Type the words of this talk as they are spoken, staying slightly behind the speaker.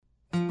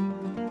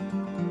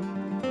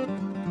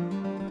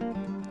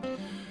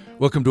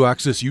Welcome to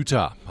Access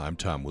Utah. I'm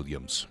Tom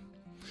Williams.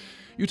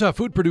 Utah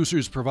food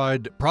producers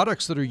provide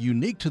products that are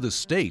unique to the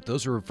state.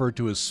 Those are referred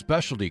to as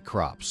specialty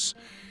crops.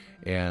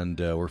 And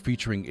we're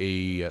featuring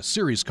a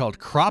series called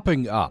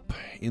Cropping Up.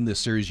 In this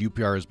series,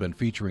 UPR has been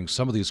featuring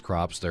some of these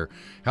crops, their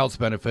health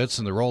benefits,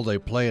 and the role they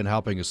play in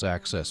helping us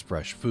access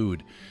fresh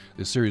food.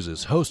 This series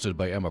is hosted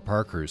by Emma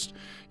Parkhurst,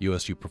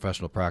 USU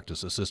Professional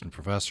Practice Assistant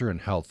Professor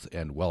and Health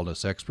and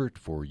Wellness Expert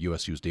for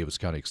USU's Davis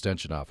County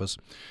Extension Office.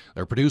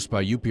 They're produced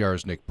by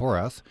UPR's Nick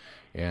Porath.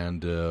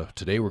 And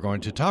today we're going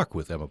to talk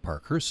with Emma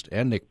Parkhurst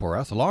and Nick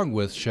Porath, along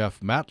with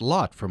Chef Matt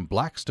Lott from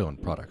Blackstone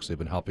Products. They've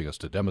been helping us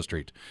to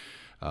demonstrate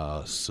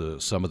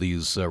some of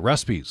these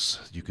recipes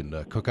you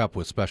can cook up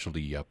with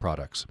specialty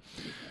products.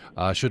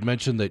 I should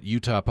mention that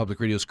Utah Public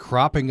Radio's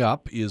Cropping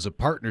Up is a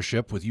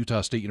partnership with Utah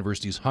State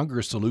University's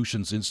Hunger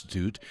Solutions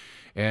Institute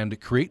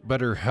and Create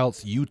Better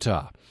Health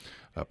Utah,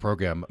 a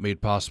program made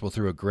possible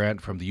through a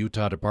grant from the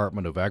Utah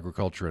Department of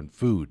Agriculture and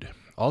Food.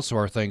 Also,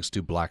 our thanks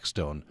to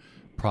Blackstone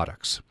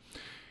Products.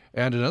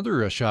 And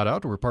another shout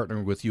out, we're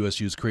partnering with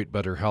USU's Create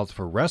Better Health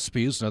for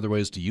recipes and other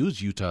ways to use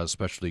Utah's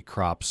specialty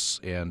crops.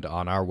 And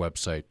on our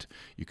website,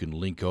 you can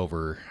link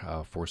over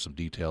for some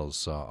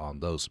details on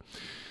those.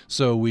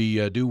 So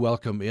we do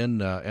welcome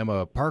in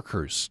Emma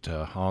Parkhurst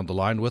on the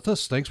line with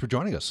us. Thanks for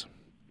joining us.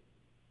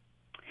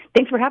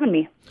 Thanks for having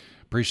me.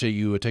 Appreciate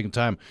you taking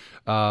time.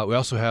 We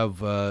also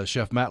have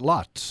Chef Matt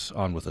Lott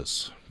on with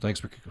us. Thanks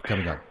for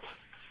coming on.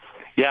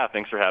 Yeah,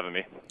 thanks for having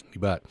me. You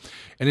bet.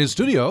 And in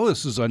studio,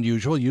 this is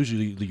unusual.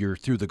 Usually you're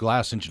through the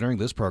glass engineering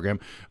this program,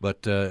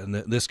 but in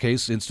this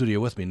case, in studio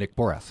with me, Nick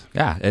Porath.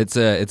 Yeah,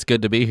 it's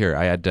good to be here.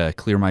 I had to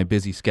clear my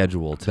busy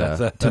schedule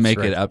to make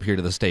it up here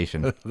to the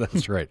station.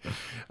 That's right.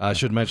 I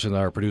should mention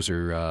our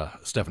producer,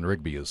 Stephen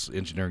Rigby, is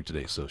engineering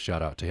today, so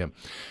shout out to him.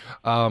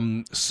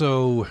 I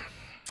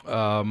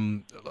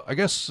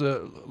guess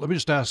let me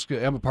just ask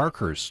Emma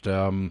Parkhurst,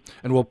 and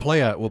we'll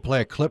play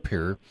a clip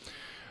here.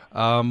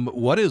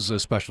 What is a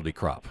specialty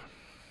crop?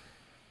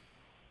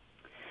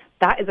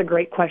 That is a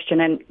great question.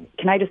 And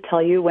can I just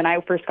tell you, when I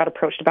first got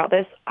approached about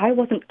this, I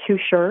wasn't too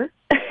sure.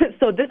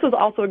 So this was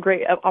also a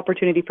great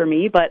opportunity for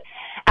me. But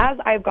as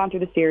I've gone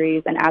through the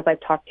series and as I've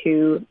talked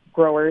to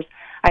growers,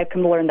 I've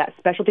come to learn that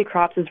specialty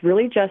crops is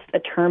really just a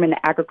term in the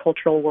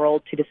agricultural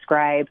world to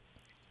describe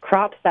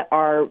crops that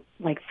are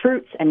like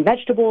fruits and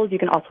vegetables. You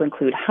can also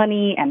include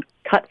honey and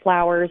cut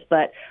flowers.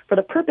 But for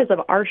the purpose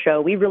of our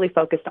show, we really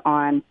focused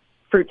on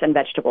fruits and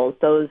vegetables,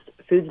 those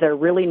foods that are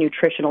really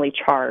nutritionally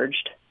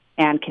charged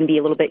and can be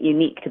a little bit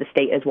unique to the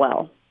state as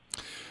well.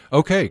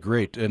 Okay,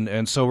 great.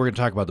 And so we're going to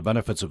talk about the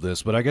benefits of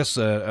this, but I guess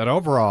an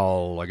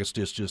overall, I guess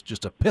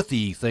just a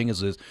pithy thing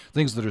is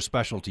things that are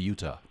special to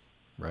Utah,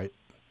 right?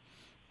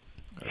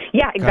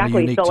 Yeah,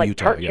 exactly. So like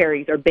Utah, tart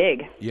cherries are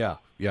big. Yeah.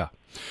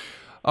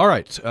 All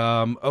right.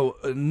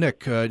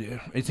 Nick,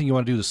 anything you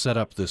want to do to set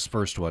up this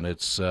first one?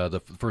 It's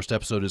the first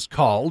episode is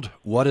called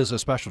 "What is a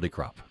Specialty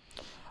Crop?"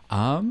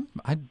 I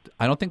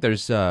don't think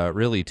there's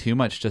really too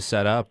much to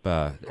set up.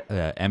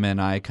 Emma and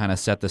I kind of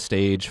set the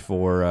stage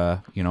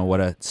for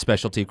what a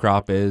specialty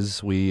crop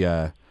is. We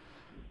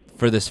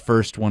for this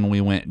first one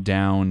we went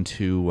down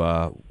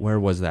to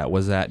where was that?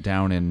 Was that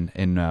down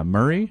in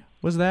Murray?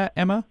 Was that,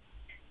 Emma?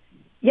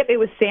 Yep, it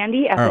was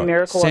Sandy at the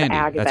Miracle Sandy,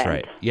 of Ag event. That's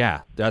right.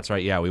 Yeah, that's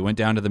right. Yeah, we went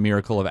down to the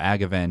Miracle of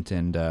Ag event,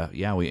 and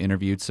we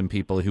interviewed some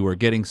people who were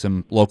getting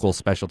some local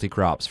specialty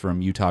crops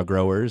from Utah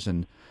growers,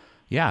 and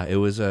yeah, it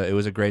was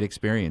a great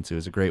experience. It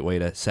was a great way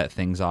to set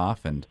things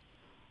off, and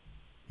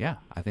yeah,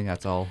 I think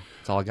that's all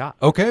I got.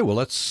 Okay, well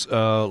let's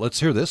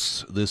hear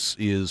this. This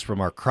is from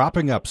our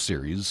Cropping Up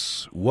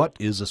series. What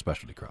is a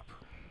specialty crop?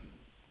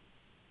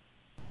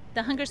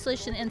 The Hunger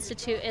Solution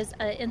Institute is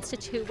an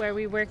institute where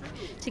we work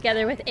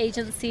together with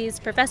agencies,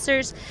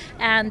 professors,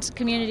 and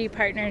community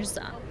partners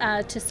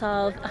to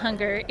solve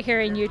hunger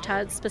here in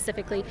Utah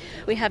specifically.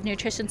 We have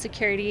nutrition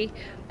security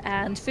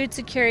and food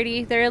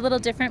security. They're a little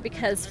different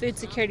because food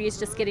security is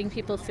just getting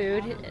people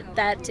food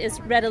that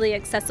is readily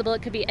accessible.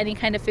 It could be any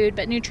kind of food,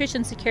 but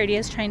nutrition security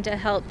is trying to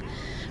help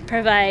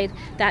provide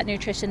that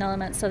nutrition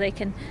element so they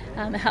can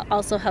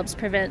also helps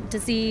prevent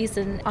disease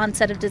and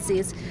onset of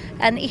disease.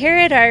 And here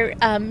at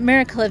our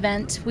Miracle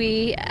event,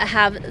 we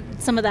have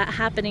some of that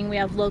happening. We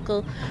have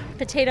local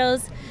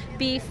potatoes,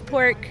 beef,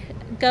 pork,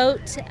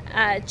 goat,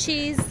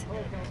 cheese,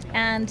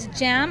 and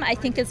jam, I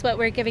think is what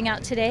we're giving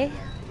out today.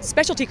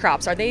 Specialty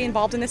crops, are they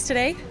involved in this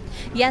today?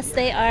 Yes,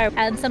 they are.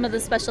 And some of the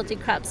specialty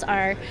crops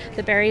are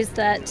the berries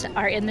that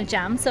are in the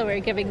jam, so we're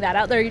giving that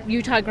out. They're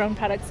Utah-grown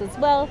products as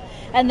well.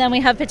 And then we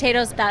have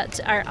potatoes that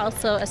are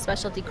also a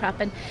specialty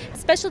crop. And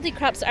specialty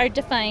crops are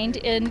defined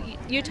in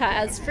Utah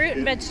as fruit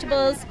and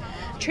vegetables,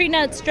 tree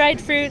nuts, dried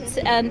fruits,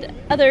 and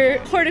other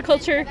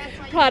horticulture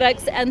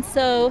products. And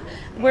so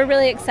we're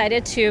really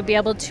excited to be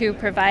able to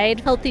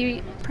provide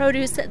healthy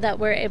produce that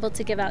we're able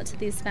to give out to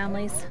these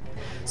families.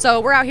 So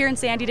we're out here in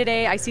Sandy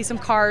today. I see some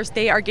cars.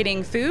 They are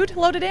getting food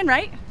loaded in,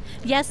 right?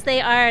 Yes, they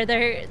are.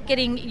 They're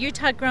getting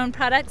Utah-grown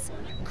products.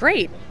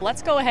 Great.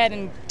 Let's go ahead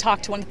and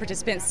talk to one of the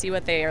participants, see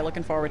what they are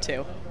looking forward to.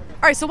 All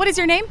right, so what is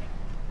your name?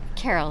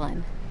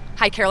 Carolyn.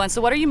 Hi, Carolyn. So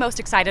what are you most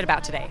excited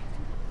about today?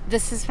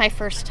 This is my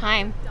first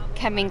time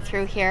coming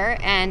through here,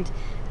 and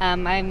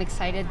I'm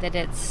excited that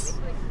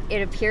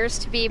it appears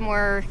to be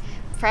more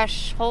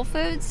fresh whole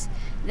foods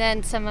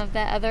than some of the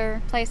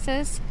other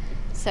places.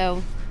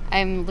 So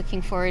I'm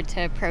looking forward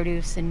to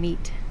produce and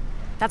meat.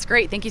 That's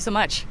great. Thank you so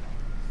much.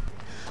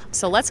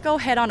 So let's go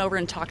head on over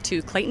and talk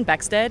to Clayton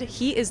Beckstead.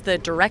 He is the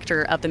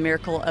director of the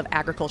Miracle of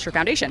Agriculture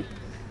Foundation.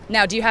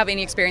 Now, do you have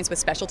any experience with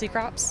specialty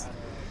crops?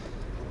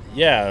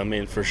 Yeah, I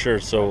mean, for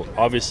sure. So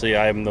obviously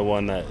I'm the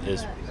one that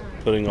is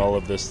putting all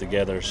of this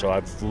together, so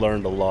I've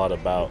learned a lot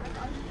about,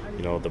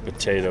 the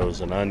potatoes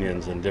and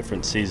onions and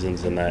different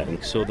seasons in that.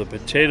 And so the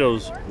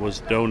potatoes was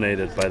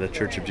donated by the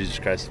Church of Jesus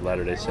Christ of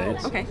Latter-day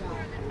Saints, Okay.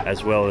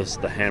 as well as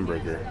the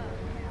hamburger.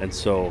 And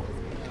so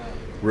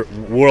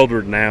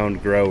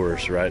world-renowned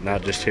growers, right?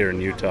 Not just here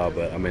in Utah,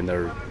 but I mean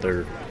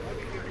they're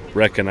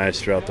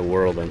recognized throughout the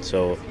world. And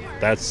so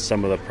that's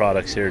some of the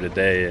products here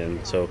today.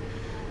 And so,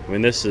 I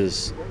mean, this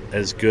is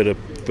as good a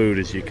food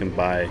as you can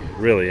buy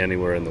really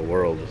anywhere in the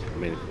world. I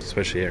mean,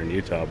 especially here in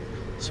Utah.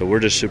 So we're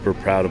just super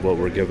proud of what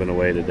we're giving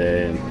away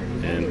today,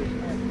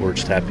 and we're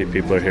just happy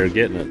people are here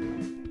getting it.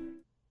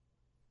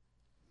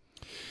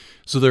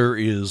 So there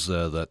is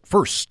that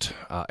first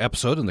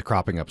episode in the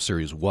Cropping Up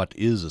series, What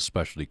is a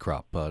Specialty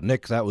Crop?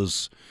 Nick, that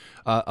was,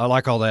 I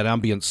like all that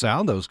ambient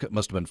sound. That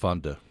must have been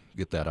fun to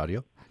get that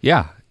audio.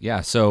 Yeah.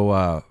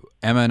 So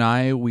Emma and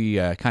I, we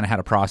kind of had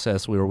a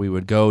process where we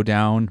would go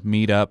down,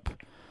 meet up,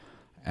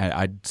 and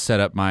I'd set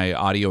up my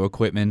audio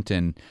equipment,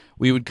 and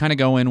we would kind of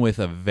go in with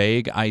a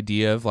vague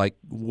idea of like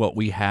what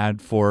we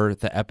had for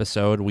the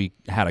episode. We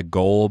had a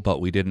goal,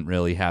 but we didn't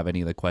really have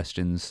any of the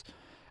questions.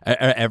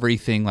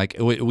 Everything, like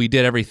we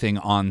did everything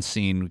on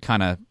scene. We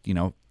kind of,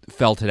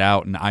 felt it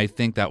out, and I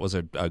think that was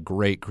a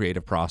great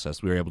creative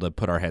process. We were able to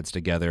put our heads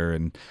together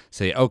and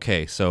say,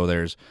 okay,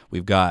 so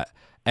we've got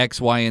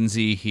X, Y, and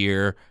Z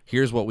here.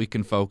 Here's what we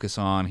can focus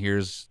on.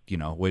 Here's,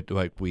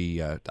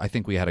 I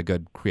think we had a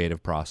good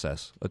creative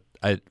process.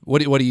 What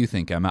do you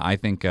think, Emma? I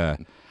think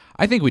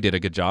we did a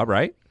good job,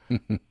 right?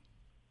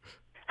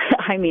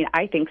 I mean,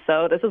 I think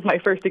so. This is my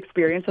first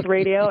experience with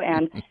radio,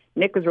 and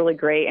Nick was really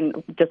great.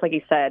 And just like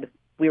you said,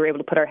 we were able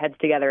to put our heads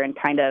together and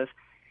kind of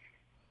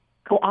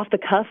go off the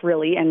cuff,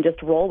 really, and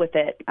just roll with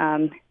it.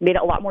 Made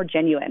it a lot more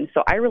genuine.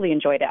 So I really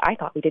enjoyed it. I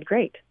thought we did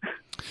great.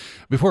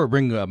 Before we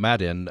bring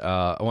Matt in,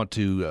 I want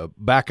to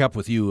back up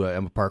with you,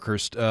 Emma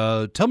Parkhurst.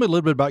 Tell me a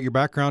little bit about your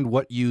background,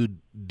 what you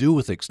do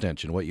with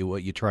Extension, what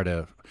you try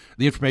to,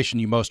 the information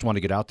you most want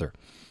to get out there.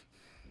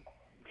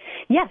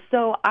 Yes,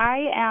 so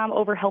I am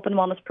over health and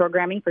wellness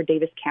programming for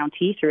Davis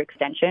County through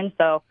Extension.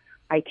 So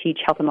I teach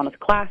health and wellness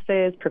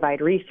classes, provide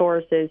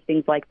resources,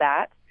 things like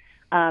that.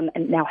 And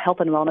now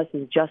health and wellness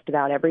is just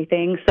about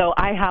everything. So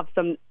I have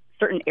some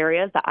certain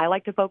areas that I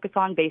like to focus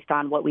on based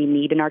on what we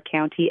need in our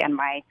county and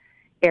my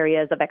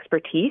areas of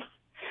expertise.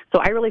 So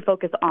I really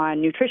focus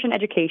on nutrition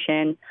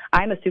education.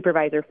 I'm a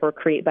supervisor for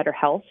Create Better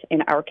Health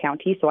in our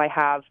county. So I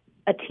have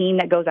a team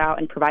that goes out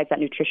and provides that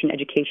nutrition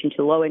education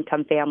to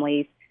low-income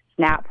families,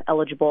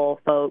 SNAP-eligible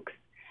folks.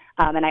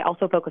 And I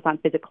also focus on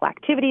physical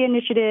activity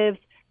initiatives,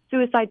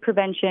 suicide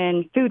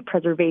prevention, food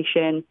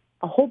preservation,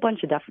 a whole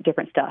bunch of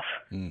different stuff.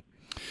 Mm.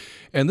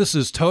 And this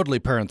is totally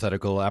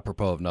parenthetical,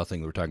 apropos of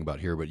nothing we're talking about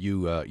here, but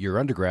your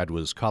undergrad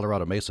was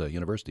Colorado Mesa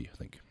University, I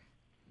think.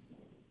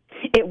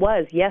 It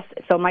was, yes.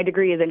 So my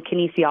degree is in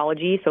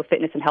kinesiology, so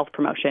fitness and health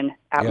promotion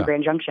out in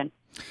Grand Junction.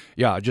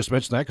 Yeah, I just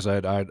mentioned that because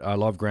I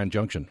love Grand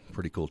Junction.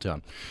 Pretty cool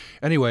town.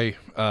 Anyway,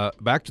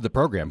 back to the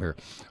program here.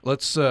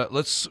 Let's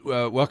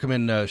welcome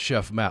in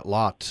Chef Matt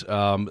Lott.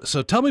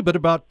 So tell me a bit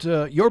about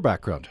your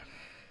background.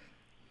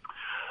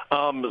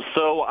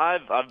 So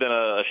I've been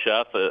a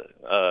chef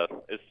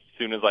as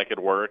soon as I could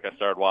work. I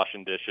started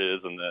washing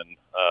dishes and then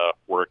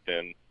worked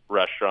in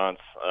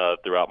restaurants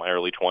throughout my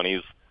early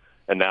 20s.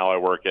 And now I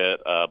work at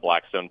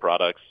Blackstone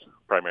Products,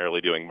 primarily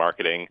doing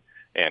marketing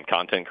and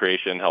content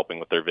creation, helping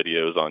with their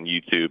videos on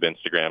YouTube,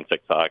 Instagram,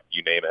 TikTok,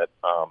 you name it.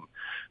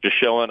 Just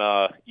showing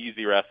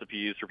easy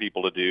recipes for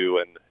people to do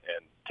and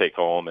take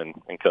home and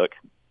cook.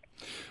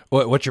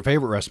 What's your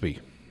favorite recipe?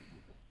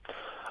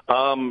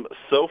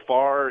 So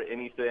far,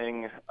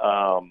 anything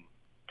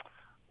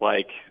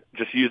like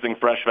just using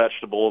fresh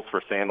vegetables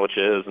for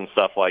sandwiches and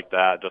stuff like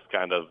that, just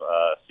kind of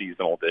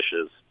seasonal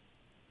dishes.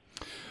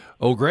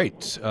 Oh,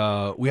 great.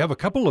 We have a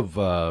couple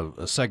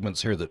of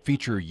segments here that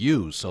feature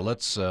you, so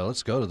let's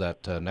go to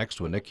that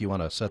next one. Nick, you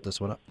want to set this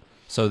one up?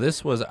 So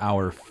this was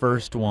our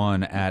first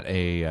one at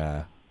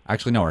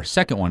our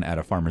second one at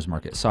a farmer's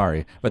market,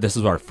 sorry. But this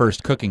is our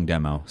first cooking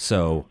demo.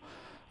 So,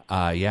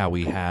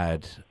 we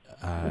had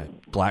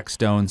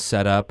Blackstone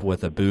set up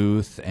with a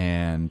booth,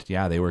 and,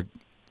 they were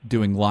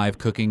doing live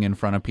cooking in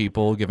front of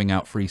people, giving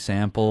out free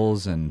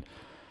samples, and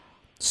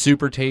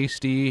super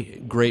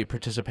tasty, great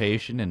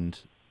participation, and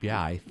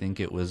I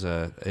think it was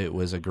a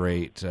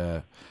great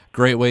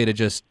way to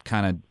just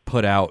kind of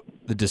put out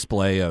the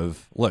display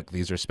of, look,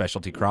 these are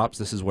specialty crops.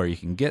 This is where you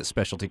can get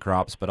specialty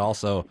crops, but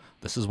also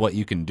this is what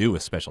you can do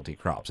with specialty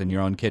crops in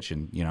your own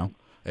kitchen.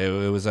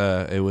 It was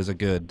a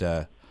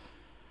good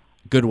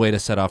good way to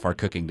set off our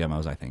cooking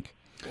demos, I think.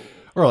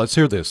 All right, let's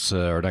hear this,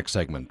 our next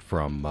segment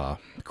from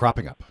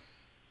Cropping Up.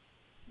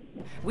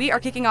 We are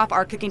kicking off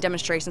our cooking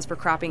demonstrations for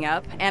Cropping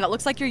Up, and it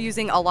looks like you're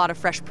using a lot of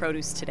fresh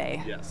produce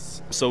today.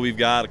 Yes. So we've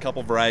got a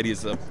couple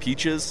varieties of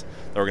peaches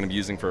that we're going to be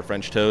using for a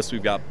French toast.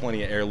 We've got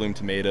plenty of heirloom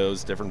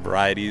tomatoes, different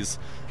varieties,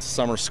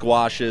 summer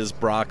squashes,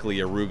 broccoli,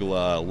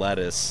 arugula,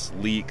 lettuce,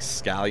 leeks,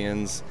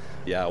 scallions.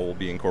 Yeah, we'll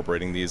be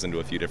incorporating these into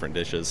a few different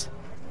dishes.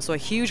 So a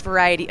huge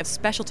variety of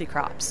specialty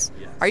crops.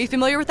 Yes. Are you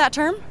familiar with that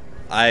term?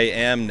 I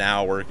am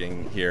now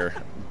working here.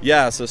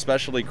 Yeah, so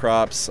specialty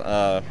crops,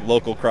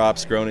 local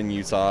crops grown in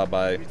Utah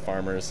by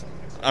farmers.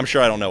 I'm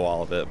sure I don't know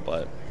all of it,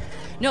 but...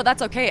 No,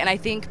 that's okay, and I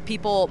think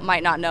people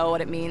might not know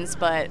what it means,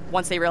 but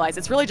once they realize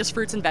it's really just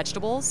fruits and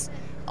vegetables,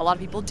 a lot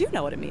of people do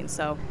know what it means,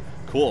 so...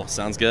 Cool,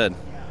 sounds good.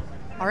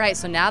 All right,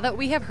 so now that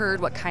we have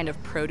heard what kind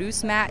of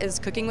produce Matt is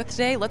cooking with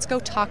today, let's go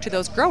talk to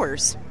those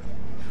growers.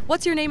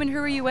 What's your name and who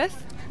are you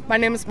with? My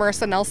name is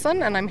Marissa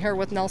Nelson, and I'm here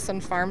with Nelson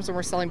Farms, and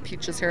we're selling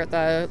peaches here at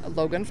the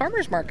Logan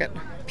Farmers Market.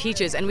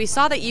 Peaches, and we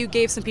saw that you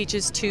gave some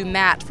peaches to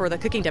Matt for the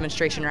cooking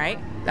demonstration, right?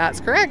 That's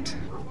correct.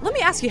 Let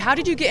me ask you, how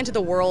did you get into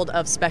the world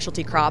of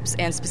specialty crops,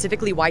 and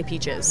specifically why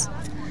peaches?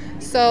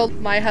 So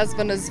my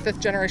husband is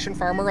fifth-generation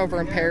farmer over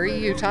in Perry,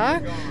 Utah,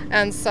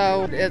 and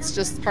so it's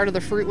just part of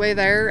the fruitway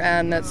there,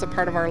 and it's a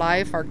part of our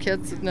life. Our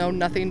kids know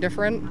nothing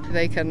different.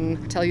 They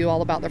can tell you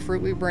all about the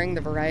fruit we bring,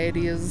 the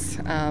varieties,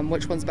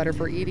 which one's better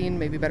for eating,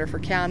 maybe better for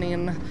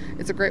canning.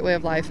 It's a great way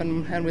of life,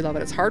 and we love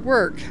it. It's hard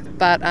work,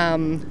 but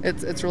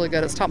it's really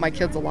good. It's taught my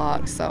kids a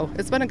lot, so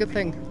it's been a good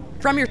thing.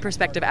 From your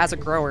perspective as a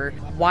grower,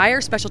 why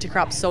are specialty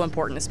crops so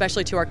important,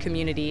 especially to our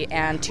community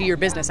and to your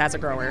business as a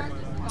grower?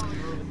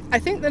 I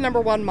think the number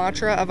one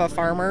mantra of a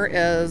farmer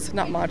is,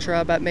 not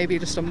mantra, but maybe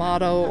just a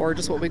motto or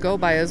just what we go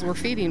by is we're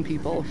feeding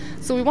people.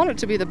 So we want it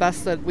to be the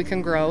best that we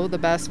can grow, the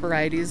best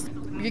varieties.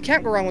 You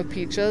can't go wrong with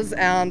peaches,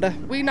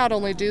 and we not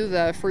only do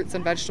the fruits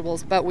and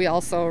vegetables, but we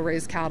also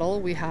raise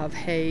cattle. We have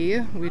hay,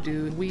 we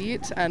do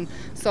wheat, and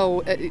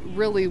so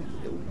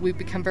we've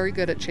become very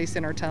good at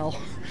chasing our tail.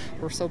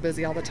 We're so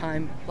busy all the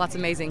time. Well, that's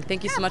amazing.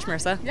 Thank you so much,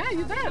 Marissa. Yeah,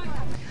 you bet.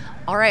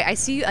 All right, I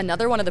see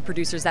another one of the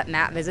producers that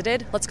Matt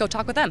visited. Let's go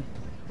talk with them.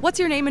 What's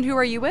your name and who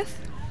are you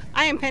with?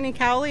 I am Penny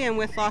Cowley. I'm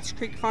with Lost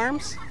Creek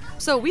Farms.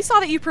 So we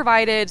saw that you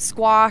provided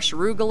squash,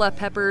 arugula,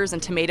 peppers,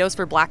 and tomatoes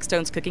for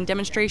Blackstone's cooking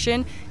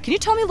demonstration. Can you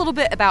tell me a little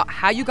bit about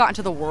how you got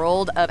into the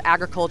world of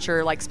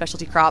agriculture, like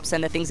specialty crops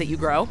and the things that you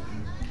grow?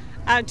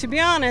 To be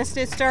honest,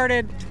 it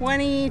started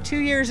 22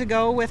 years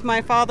ago with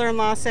my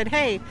father-in-law said,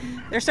 hey,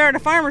 they're starting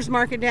a farmer's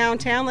market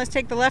downtown. Let's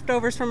take the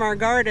leftovers from our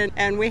garden.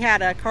 And we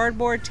had a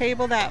cardboard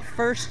table that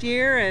first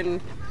year,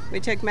 and we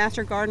took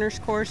Master Gardener's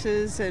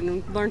courses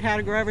and learned how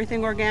to grow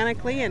everything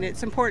organically, and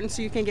it's important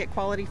so you can get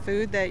quality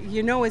food that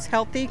you know is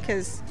healthy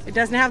because it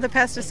doesn't have the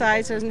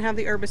pesticides, doesn't have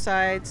the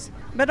herbicides,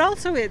 but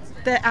also it's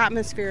the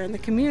atmosphere and the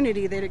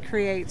community that it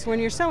creates. When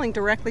you're selling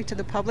directly to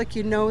the public,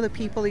 you know the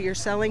people that you're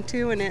selling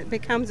to, and it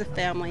becomes a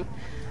family.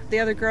 The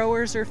other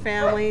growers are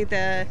family,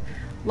 the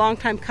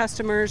longtime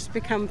customers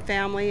become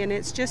family, and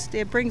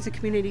it brings the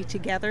community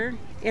together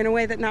in a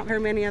way that not very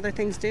many other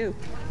things do.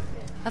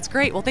 That's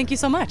great. Well, thank you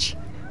so much.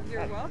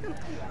 You're welcome.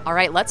 All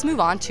right, let's move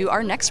on to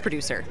our next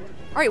producer.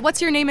 All right,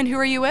 what's your name and who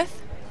are you with?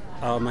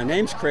 My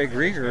name's Craig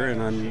Rieger, and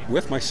I'm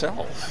with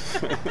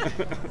myself.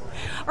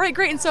 All right,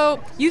 great. And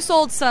so you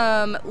sold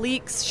some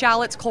leeks,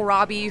 shallots,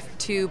 kohlrabi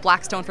to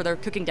Blackstone for their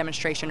cooking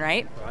demonstration,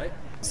 right? Right.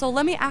 So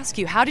let me ask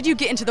you, how did you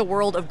get into the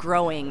world of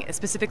growing,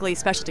 specifically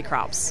specialty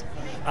crops?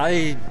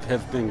 I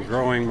have been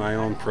growing my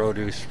own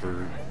produce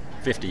for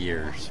 50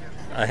 years.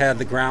 I had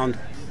the ground,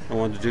 I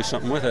wanted to do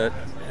something with it,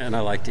 and I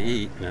like to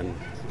eat, and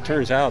it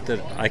turns out that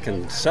I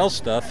can sell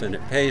stuff and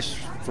it pays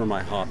for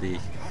my hobby,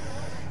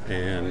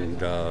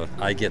 and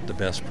I get the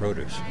best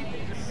produce.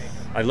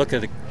 I look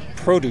at the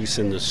produce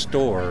in the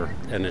store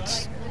and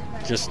it's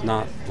just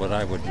not what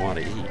I would want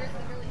to eat.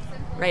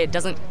 Right, it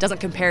doesn't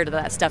compare to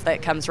that stuff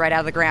that comes right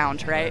out of the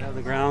ground, right? Right out of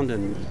the ground,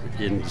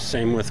 and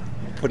same with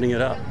putting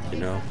it up,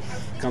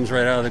 comes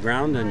right out of the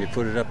ground and you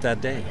put it up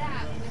that day.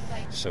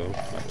 So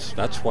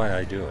that's why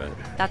I do it.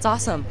 That's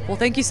awesome. Well,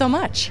 thank you so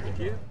much. Thank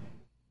you.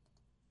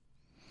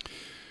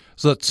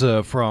 So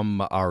that's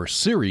from our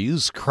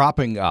series,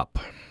 Cropping Up.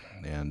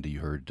 And you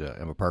heard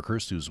Emma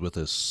Parkhurst, who's with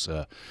us,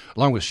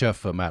 along with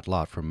Chef Matt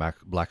Lott from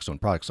Blackstone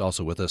Products,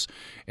 also with us,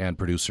 and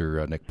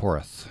producer Nick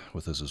Porath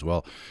with us as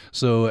well.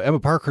 So Emma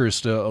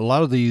Parkhurst, a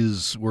lot of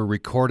these were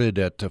recorded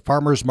at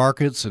farmers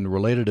markets and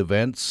related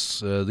events.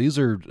 These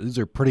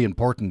are pretty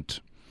important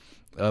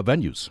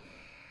venues.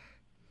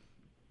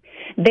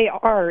 They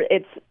are.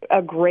 It's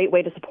a great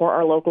way to support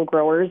our local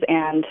growers,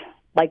 and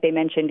like they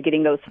mentioned,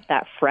 getting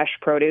that fresh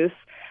produce.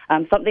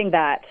 Something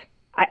that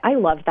I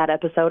loved that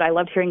episode. I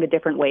loved hearing the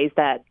different ways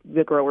that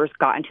the growers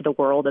got into the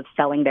world of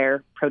selling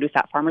their produce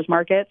at farmers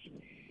markets.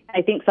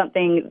 I think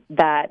something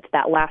that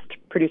last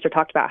producer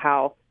talked about,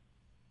 how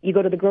you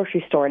go to the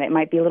grocery store and it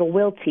might be a little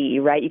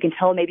wilty, right? You can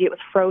tell maybe it was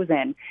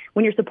frozen.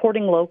 When you're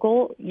supporting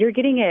local, you're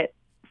getting it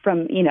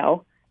from,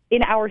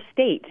 in our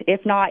state,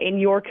 if not in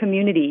your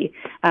community.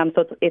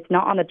 So it's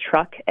not on the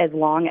truck as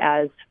long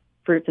as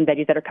fruits and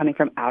veggies that are coming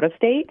from out of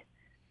state.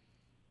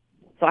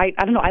 So I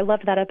don't know. I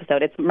loved that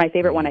episode. It's my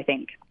favorite one, I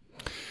think.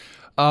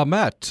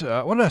 Matt,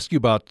 I want to ask you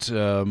about,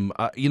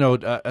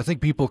 I think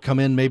people come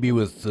in maybe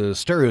with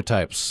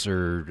stereotypes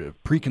or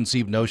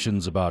preconceived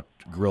notions about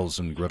grills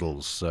and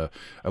griddles,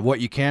 of what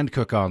you can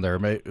cook on there.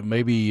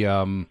 Maybe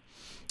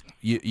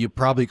you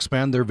probably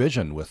expand their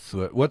vision with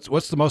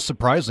what's the most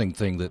surprising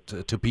thing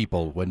that to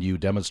people when you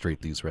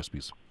demonstrate these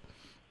recipes?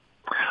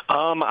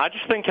 I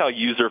just think how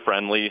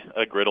user-friendly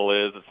a griddle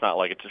is. It's not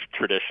like it's a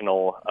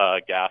traditional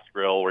gas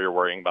grill where you're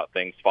worrying about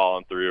things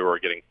falling through or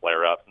getting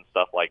flare-ups and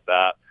stuff like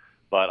that.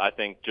 But I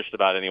think just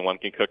about anyone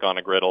can cook on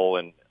a griddle,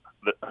 and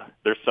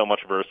there's so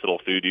much versatile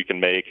food you can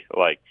make,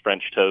 like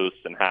French toast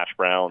and hash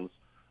browns.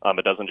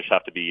 It doesn't just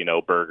have to be,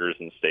 burgers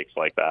and steaks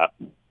like that.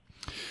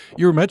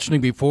 You were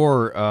mentioning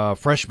before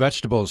fresh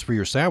vegetables for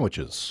your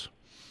sandwiches.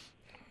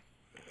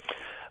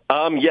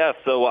 Yeah,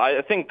 so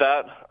I think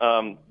that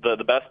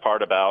the best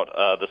part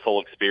about this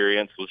whole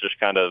experience was just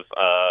kind of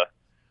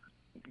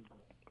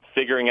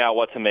figuring out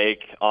what to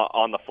make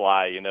on the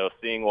fly,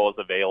 seeing what was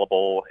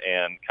available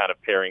and kind of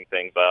pairing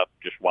things up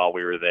just while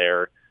we were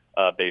there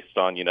based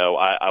on,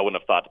 I wouldn't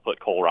have thought to put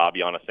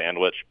kohlrabi on a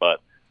sandwich, but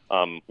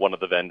one of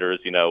the vendors,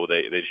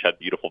 they just had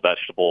beautiful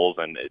vegetables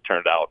and it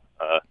turned out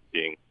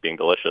being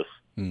delicious.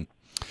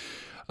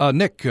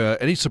 Nick,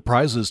 any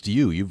surprises to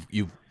you?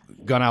 You've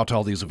gone out to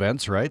all these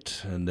events,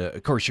 right? And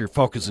of course your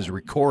focus is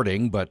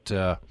recording, but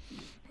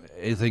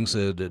any things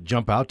that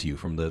jump out to you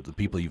from the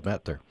people you've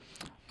met there?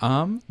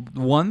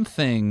 One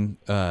thing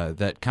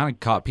that kind of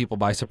caught people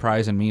by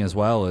surprise and me as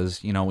well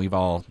is, we've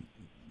all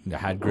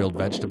had grilled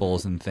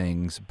vegetables and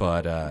things,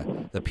 but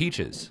the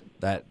peaches,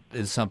 that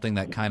is something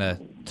that kind of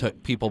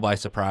took people by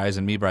surprise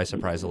and me by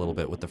surprise a little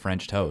bit with the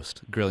French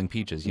toast, grilling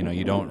peaches.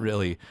 You don't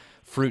really,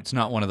 fruit's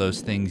not one of those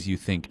things you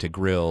think to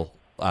grill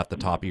at the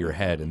top of your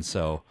head, and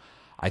so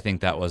I think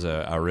that was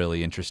a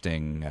really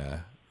interesting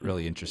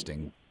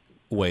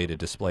way to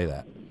display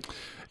that.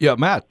 Yeah,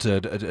 Matt,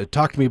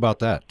 talk to me about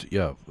that.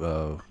 Yeah,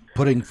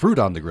 putting fruit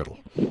on the griddle.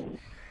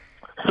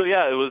 So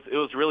yeah, it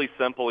was really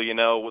simple.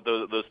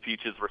 Those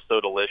peaches were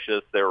so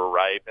delicious; they were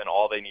ripe, and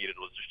all they needed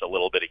was just a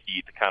little bit of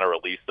heat to kind of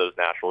release those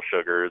natural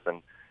sugars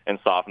and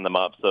soften them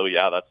up. So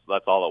yeah,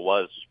 that's all it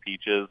was: just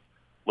peaches,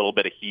 a little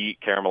bit of heat,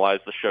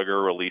 caramelize the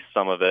sugar, release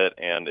some of it,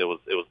 and it was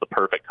the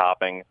perfect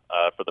topping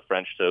for the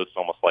French toast,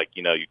 almost like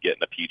you get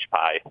in a peach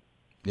pie.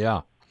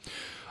 Yeah.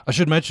 I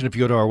should mention, if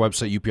you go to our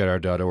website,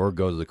 upr.org,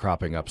 go to the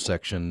cropping up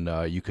section,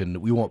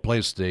 we won't play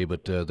this today,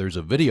 but there's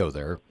a video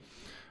there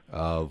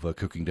of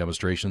cooking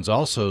demonstrations.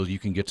 Also, you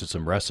can get to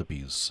some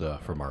recipes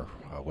from our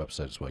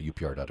website as well,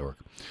 upr.org.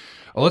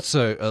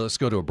 Let's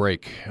go to a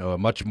break.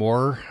 Much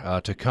more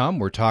to come.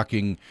 We're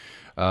talking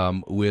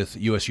with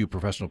USU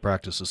Professional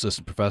Practice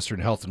Assistant Professor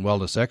and Health and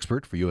Wellness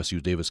Expert for USU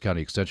Davis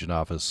County Extension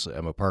Office,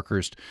 Emma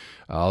Parkhurst,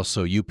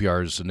 also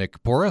UPR's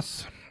Nick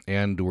Porath,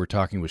 and we're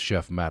talking with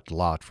Chef Matt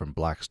Lott from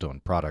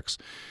Blackstone Products.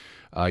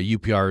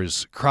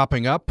 UPR's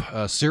Cropping Up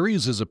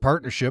series is a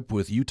partnership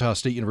with Utah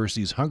State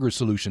University's Hunger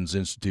Solutions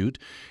Institute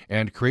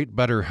and Create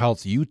Better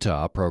Health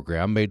Utah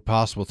program, made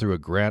possible through a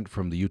grant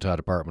from the Utah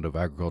Department of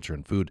Agriculture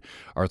and Food.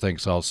 Our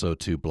thanks also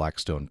to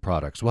Blackstone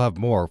Products. We'll have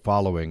more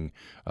following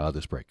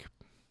this break.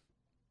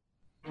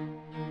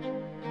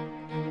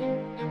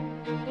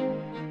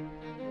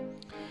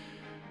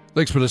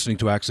 Thanks for listening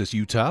to Access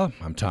Utah.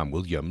 I'm Tom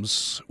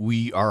Williams.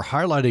 We are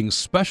highlighting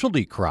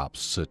specialty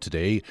crops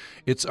today.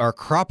 It's our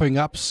Cropping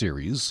Up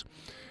series,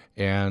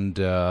 and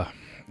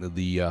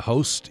the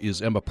host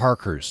is Emma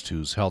Parkhurst,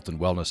 who's health and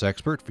wellness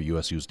expert for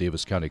USU's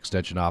Davis County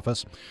Extension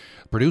Office.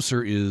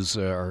 Producer is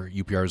our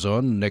UPR's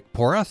own Nick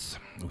Porath.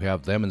 We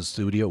have them in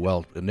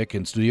studio, Nick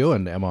in studio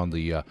and Emma on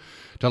the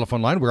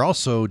telephone line. We're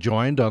also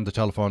joined on the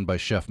telephone by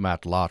Chef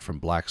Matt Lott from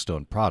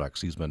Blackstone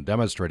Products. He's been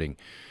demonstrating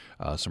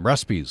some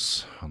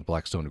recipes on the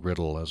Blackstone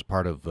griddle as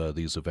part of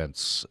these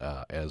events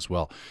as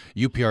well.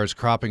 UPR's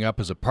Cropping Up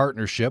is a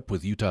partnership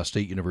with Utah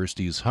State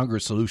University's Hunger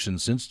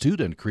Solutions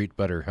Institute and Create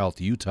Better Health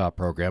Utah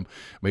program,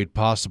 made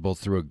possible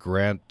through a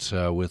grant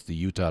with the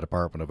Utah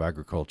Department of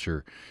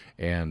Agriculture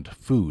and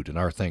Food, and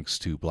our thanks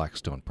to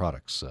Blackstone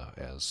Products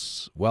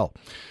as well.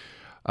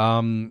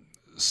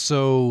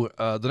 So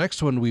the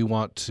next one we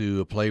want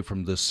to play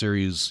from this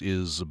series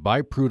is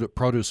Buy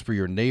Produce for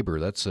Your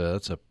Neighbor. That's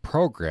a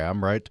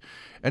program, right?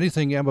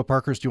 Anything, Emma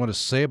Parkhurst, do you want to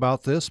say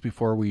about this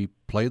before we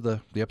play the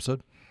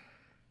episode?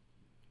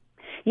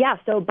 Yeah,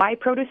 so Buy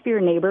Produce for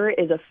Your Neighbor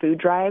is a food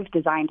drive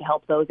designed to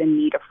help those in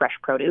need of fresh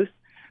produce.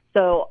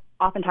 So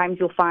oftentimes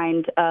you'll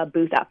find a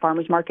booth at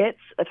farmers markets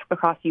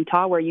across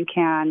Utah where you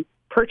can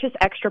purchase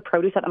extra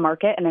produce at the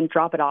market and then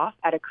drop it off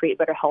at a Create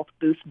Better Health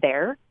booth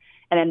there.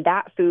 And then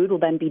that food will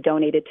then be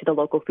donated to the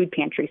local food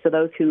pantry. So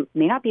those who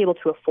may not be able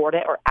to afford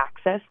it or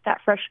access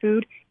that fresh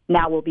food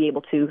now will be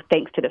able to,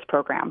 thanks to this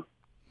program.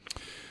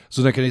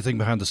 So, Nick, anything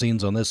behind the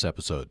scenes on this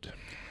episode?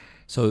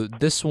 So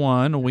this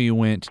one, we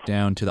went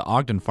down to the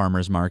Ogden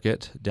Farmers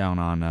Market down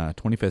on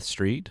 25th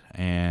Street,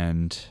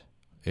 and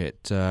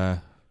I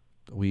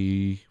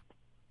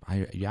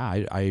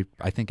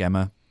think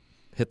Emma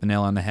hit the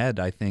nail on the head.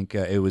 I think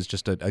it was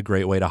just a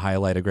great way to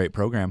highlight a great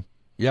program.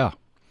 Yeah.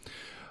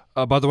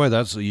 By the way,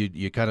 that's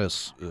you kind of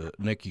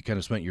Nick. You kind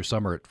of spent your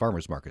summer at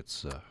farmers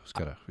markets. It's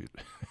kind of.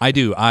 I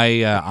do.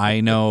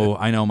 I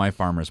know my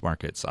farmers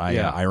markets.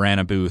 I ran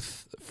a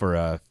booth for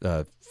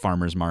a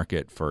farmers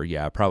market for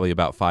probably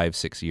about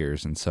 5-6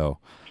 years, and so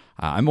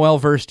I'm well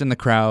versed in the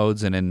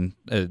crowds and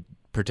in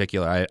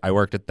particular. I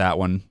worked at that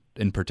one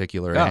in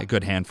particular a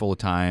good handful of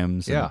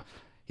times. And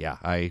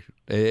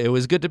it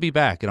was good to be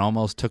back. It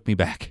almost took me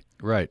back.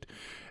 Right.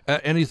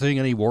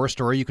 Any war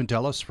story you can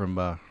tell us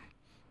from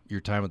your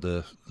time at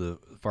the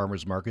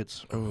farmers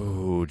markets?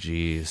 Oh,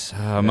 geez.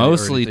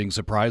 Mostly anything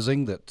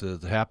surprising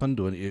that happened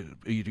when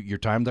your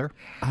time there?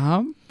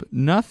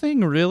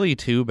 Nothing really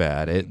too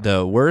bad.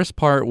 The worst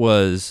part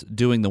was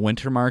doing the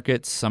winter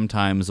markets.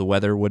 Sometimes the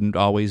weather wouldn't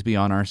always be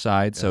on our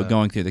side, so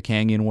going through the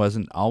canyon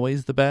wasn't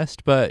always the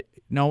best. But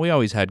no, we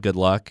always had good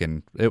luck,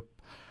 and it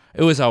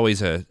was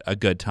always a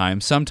good time.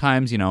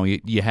 Sometimes,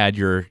 you had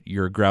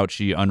your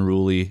grouchy,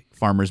 unruly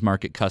farmers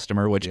market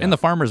customer, which in the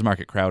farmers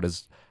market crowd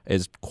is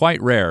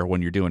quite rare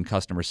when you're doing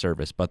customer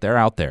service, but they're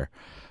out there.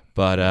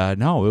 But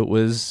no, it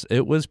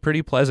was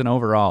pretty pleasant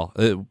overall.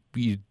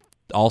 You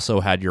also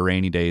had your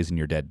rainy days and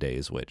your dead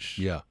days, which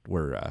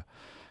were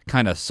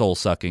kind of soul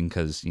sucking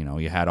because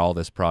you had all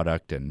this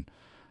product and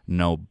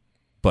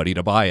nobody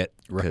to buy it.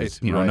 Right.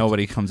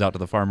 Nobody comes out to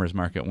the farmers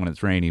market when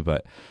it's rainy.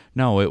 But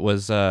no, it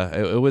was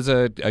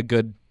a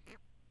good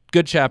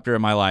chapter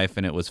of my life,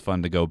 and it was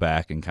fun to go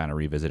back and kind of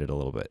revisit it a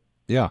little bit.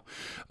 Yeah.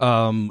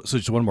 So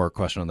just one more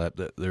question on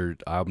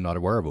that. I'm not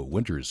aware of a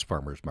winter's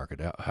farmers market.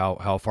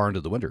 How far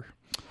into the winter?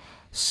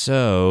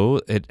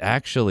 So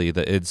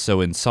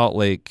in Salt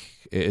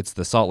Lake, it's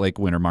the Salt Lake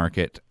Winter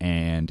Market,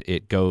 and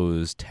it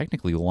goes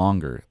technically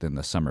longer than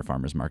the summer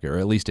farmers market, or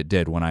at least it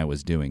did when I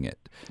was doing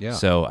it. Yeah.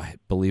 So I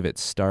believe it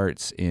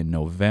starts in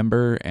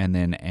November and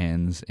then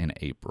ends in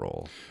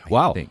April.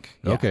 Wow. I think.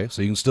 Yeah. Okay,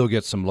 so you can still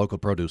get some local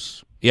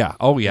produce. Yeah.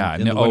 Oh, yeah.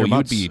 In the winter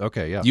months?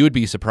 You would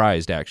be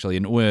surprised, actually.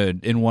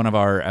 In one of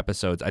our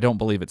episodes, I don't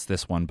believe it's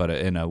this one, but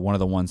in one of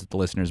the ones that the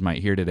listeners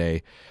might hear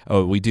today,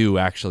 we do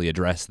actually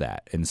address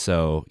that. And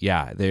so,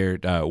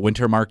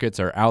 winter markets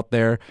are out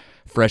there.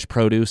 Fresh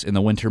produce in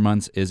the winter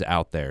months is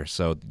out there,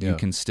 so you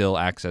can still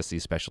access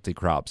these specialty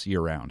crops year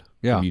round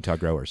from Utah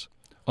growers.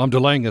 I'm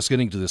delaying us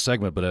getting to this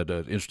segment, but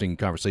an interesting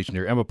conversation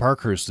here. Emma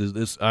Parkhurst,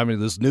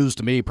 this news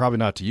to me, probably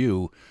not to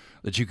you,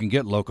 that you can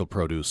get local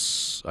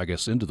produce, I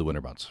guess, into the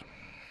winter months.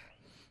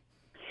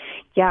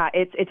 Yeah,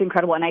 it's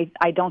incredible, and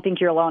I don't think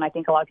you're alone. I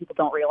think a lot of people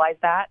don't realize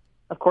that.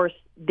 Of course,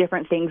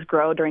 different things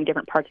grow during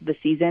different parts of the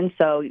season,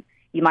 so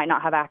you might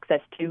not have access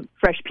to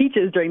fresh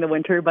peaches during the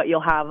winter, but you'll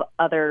have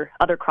other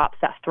crops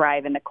that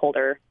thrive in the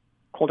colder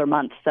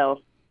months. So,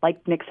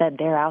 like Nick said,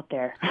 they're out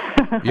there.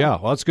 Yeah,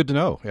 well, that's good to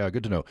know. Yeah,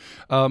 good to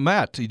know.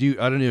 Matt,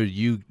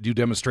 you do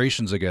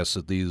demonstrations, I guess,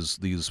 at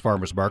these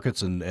farmers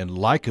markets and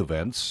like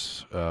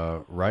events,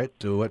 right?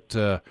 Do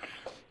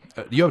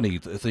you have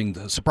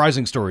anything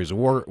surprising stories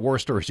or war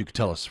stories you could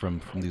tell us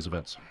from these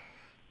events?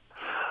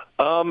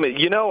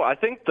 I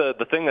think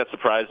the thing that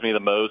surprised me the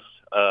most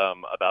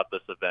about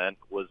this event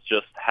was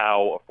just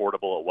how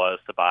affordable it was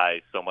to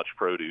buy so much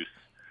produce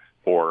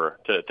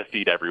to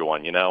feed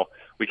everyone.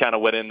 We kind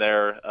of went in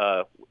there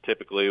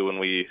typically when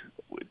we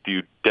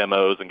do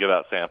demos and give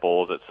out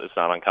samples. It's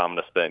not uncommon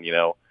to spend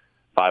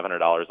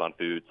 $500 on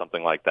food,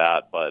 something like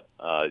that. But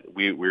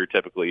we were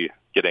typically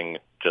getting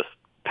just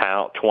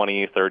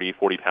 20, 30,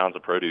 40 pounds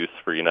of produce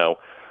for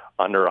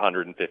under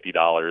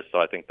 $150.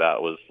 So I think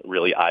that was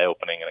really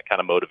eye-opening, and it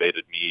kind of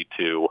motivated me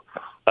to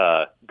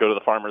go to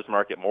the farmers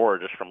market more,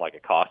 just from like a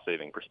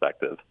cost-saving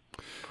perspective.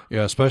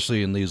 Yeah,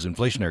 especially in these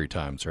inflationary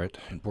times, right?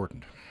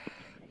 Important.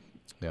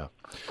 Yeah.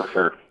 For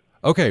sure.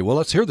 Okay, well,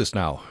 let's hear this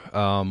now.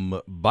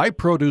 Buy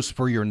produce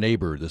for your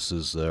neighbor. This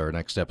is our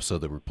next episode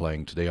that we're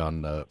playing today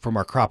from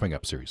our Cropping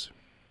Up series.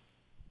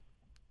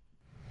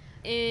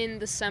 In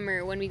the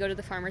summer, when we go to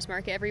the farmers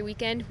market every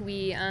weekend,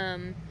 we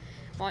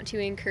want to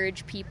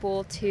encourage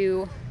people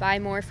to buy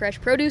more fresh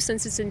produce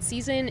since it's in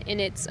season,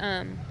 and it's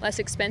less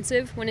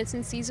expensive when it's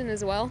in season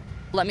as well.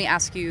 Let me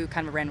ask you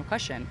kind of a random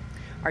question.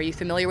 Are you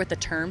familiar with the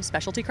term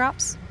specialty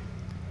crops?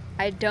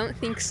 I don't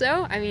think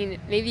so. I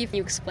mean, maybe if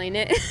you explain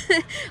it,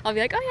 I'll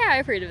be like, oh yeah,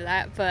 I've heard of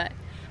that, but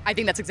I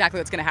think that's exactly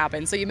what's going to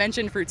happen. So you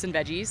mentioned fruits and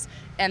veggies,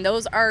 and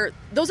those are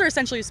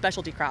essentially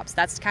specialty crops.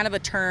 That's kind of a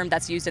term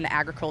that's used in the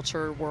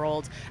agriculture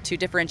world to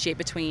differentiate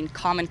between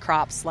common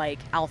crops like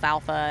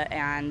alfalfa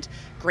and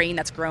grain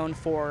that's grown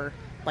for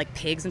like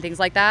pigs and things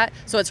like that.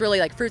 So it's really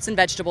like fruits and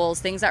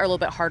vegetables, things that are a little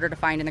bit harder to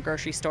find in the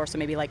grocery store. So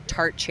maybe like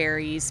tart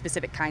cherries,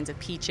 specific kinds of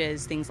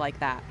peaches, things like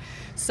that.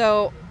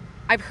 So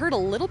I've heard a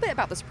little bit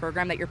about this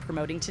program that you're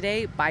promoting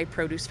today, Buy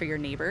Produce for Your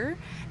Neighbor.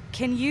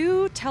 Can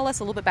you tell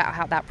us a little bit about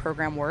how that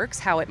program works,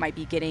 how it might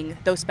be getting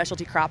those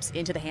specialty crops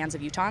into the hands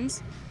of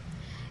Utahns?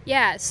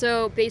 Yeah,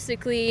 so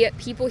basically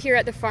people here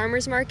at the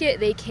farmers market,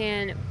 they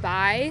can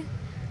buy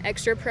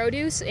extra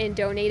produce and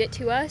donate it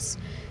to us.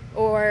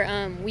 or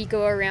we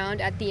go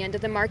around at the end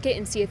of the market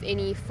and see if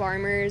any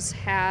farmers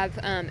have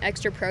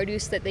extra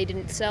produce that they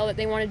didn't sell that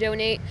they want to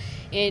donate,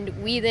 and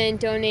we then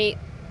donate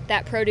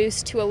that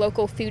produce to a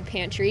local food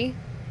pantry.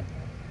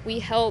 We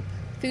help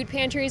food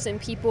pantries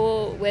and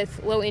people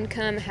with low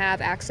income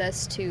have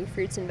access to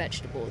fruits and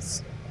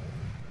vegetables.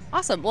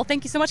 Awesome. Well,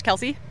 thank you so much,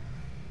 Kelsey.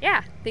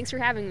 Yeah, thanks for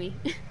having me.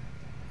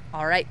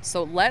 All right,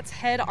 so let's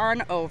head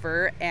on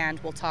over and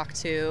we'll talk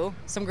to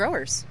some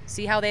growers,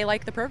 see how they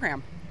like the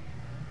program.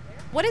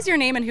 What is your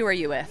name and who are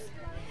you with?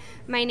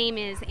 My name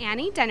is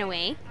Annie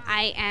Dunaway.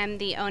 I am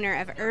the owner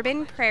of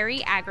Urban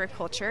Prairie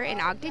Agriculture in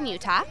Ogden,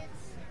 Utah.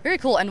 Very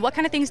cool. And what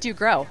kind of things do you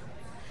grow?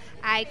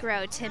 I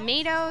grow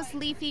tomatoes,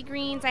 leafy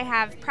greens. I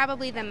have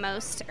probably the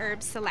most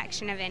herb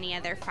selection of any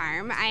other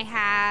farm. I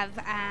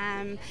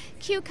have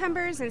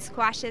cucumbers and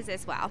squashes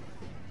as well.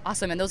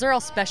 Awesome. And those are all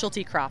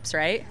specialty crops,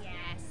 right?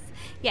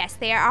 Yes,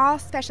 they are all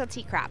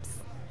specialty crops.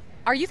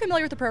 Are you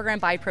familiar with the program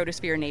Buy Produce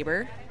for Your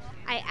Neighbor?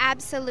 I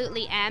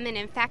absolutely am, and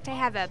in fact I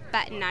have a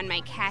button on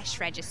my cash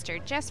register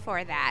just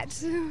for that.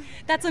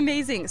 That's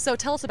amazing. So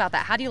tell us about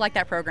that. How do you like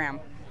that program?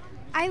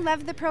 I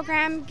love the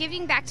program.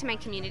 Giving back to my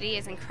community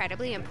is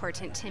incredibly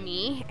important to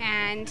me,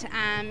 and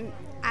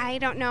I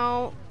don't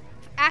know,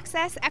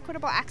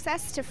 equitable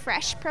access to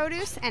fresh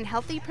produce and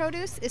healthy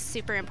produce is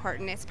super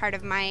important. It's part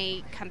of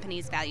my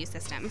company's value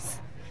systems.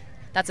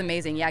 That's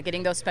amazing. Yeah,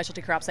 getting those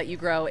specialty crops that you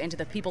grow into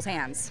the people's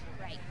hands.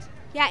 Right.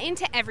 Yeah,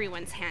 into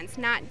everyone's hands,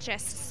 not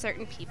just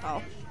certain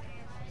people.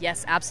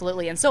 Yes,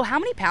 absolutely. And so how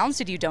many pounds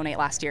did you donate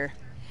last year?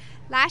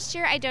 Last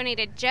year I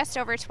donated just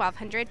over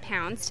 1,200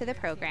 pounds to the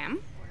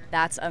program.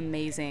 That's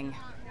amazing.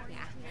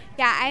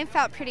 Yeah, I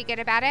felt pretty good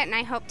about it, and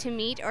I hope to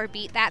meet or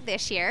beat that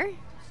this year.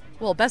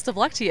 Well, best of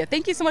luck to you.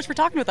 Thank you so much for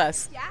talking with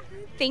us. Yeah.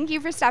 Thank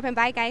you for stopping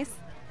by, guys.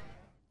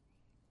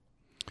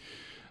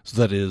 So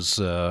that is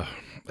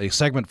a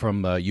segment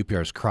from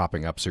UPR's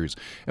Cropping Up series.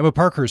 Emma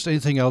Parkhurst,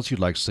 anything else you'd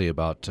like to say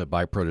about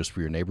Buy Produce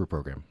for Your Neighbor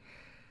program?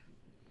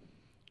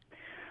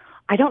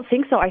 I don't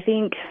think so. I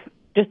think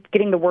just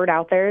getting the word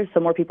out there so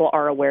more people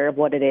are aware of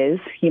what it is.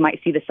 You might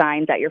see the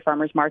signs at your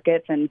farmers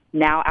markets, and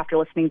now after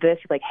listening to this,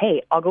 you're like,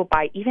 hey, I'll go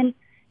buy even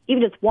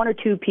just one or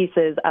two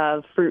pieces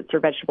of fruits or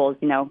vegetables,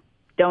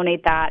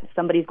 donate that.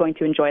 Somebody's going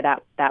to enjoy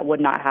that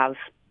would not have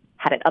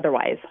had it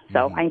otherwise.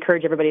 So I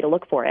encourage everybody to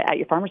look for it at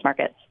your farmers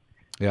markets.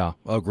 Yeah.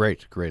 Oh,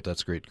 great.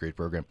 That's a great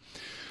program.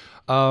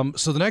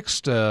 So the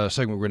next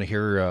segment we're going to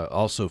hear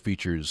also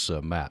features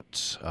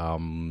Matt.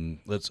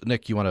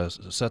 Nick, you want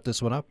to set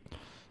this one up?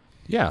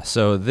 Yeah,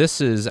 so this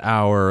is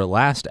our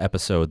last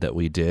episode that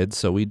we did.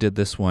 So we did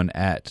this one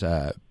at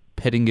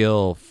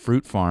Pettingill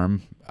Fruit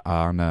Farm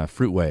on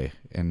Fruitway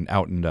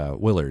out in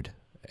Willard.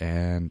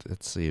 And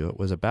let's see, it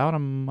was about a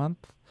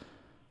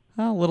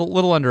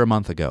little under a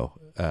month ago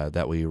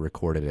that we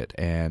recorded it.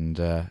 And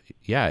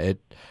it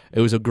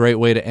was a great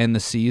way to end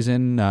the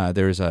season.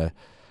 There's a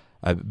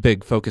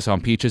big focus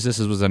on peaches. This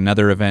was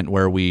another event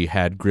where we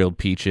had grilled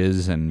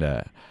peaches, and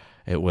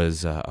it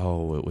was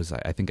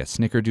I think a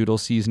snickerdoodle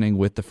seasoning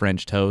with the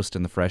French toast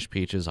and the fresh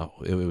peaches. Oh,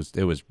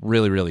 it was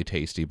really, really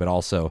tasty, but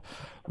also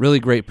really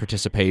great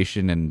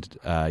participation. And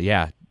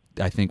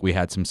I think we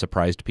had some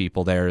surprised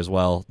people there as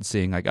well,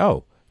 seeing like,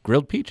 oh,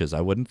 grilled peaches.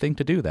 I wouldn't think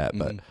to do that,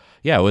 but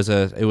yeah, it was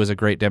a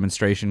great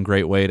demonstration,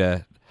 great way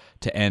to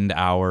end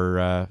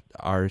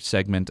our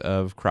segment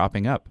of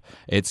Cropping Up.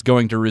 It's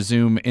going to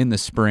resume in the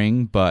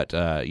spring, but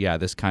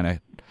this kind of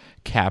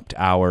capped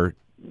our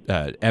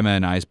Emma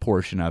and I's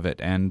portion of it,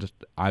 and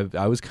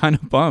I was kind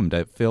of bummed.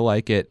 I feel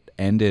like it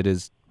ended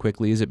as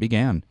quickly as it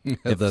began.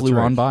 It flew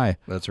on by.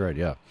 That's right,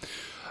 yeah.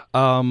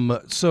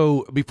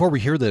 So before we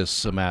hear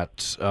this,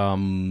 Matt,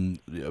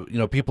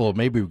 people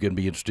maybe going to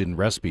be interested in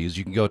recipes.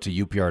 You can go to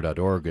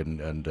upr.org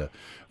and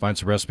find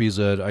some recipes.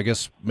 I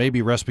guess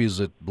maybe recipes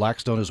at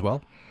Blackstone as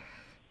well?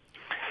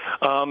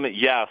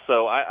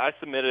 So I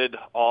submitted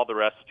all the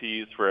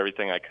recipes for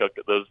everything I cooked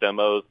at those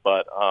demos,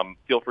 but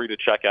feel free to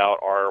check out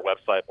our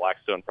website,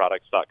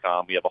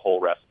 blackstoneproducts.com. We have a whole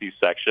recipe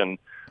section,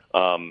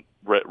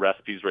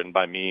 recipes written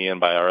by me and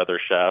by our other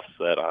chefs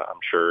that I'm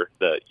sure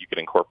that you can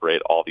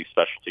incorporate all these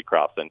specialty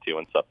crops into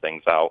and sub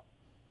things out.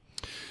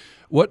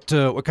 What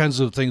kinds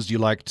of things do you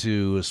like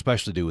to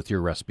especially do with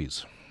your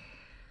recipes?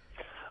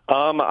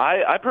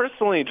 I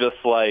personally just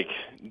like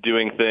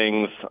doing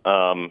things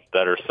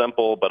that are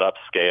simple but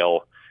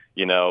upscale.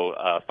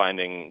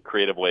 Finding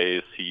creative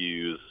ways to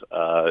use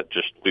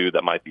just food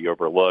that might be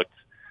overlooked,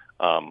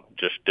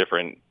 just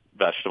different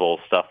vegetables,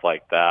 stuff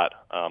like that.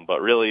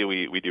 But really,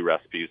 we do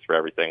recipes for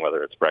everything,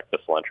 whether it's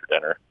breakfast, lunch, or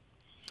dinner.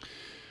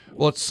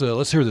 Well,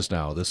 let's hear this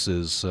now. This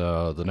is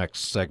the next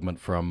segment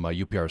from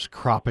UPR's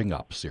Cropping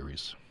Up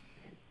series.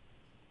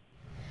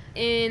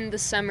 In the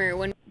summer,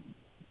 when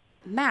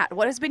Matt,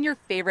 what has been your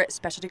favorite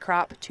specialty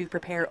crop to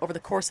prepare over the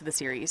course of the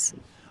series?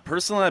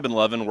 Personally, I've been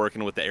loving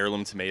working with the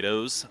heirloom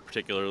tomatoes,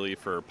 particularly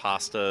for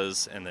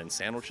pastas and then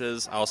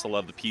sandwiches. I also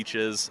love the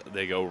peaches.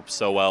 They go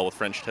so well with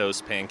French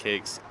toast,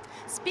 pancakes.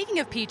 Speaking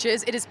of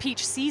peaches, it is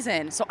peach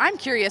season. So I'm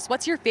curious,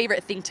 what's your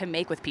favorite thing to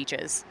make with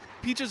peaches?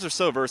 Peaches are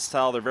so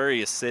versatile. They're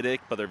very acidic,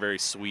 but they're very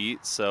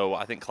sweet. So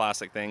I think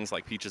classic things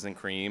like peaches and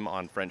cream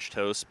on French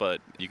toast, but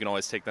you can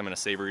always take them in a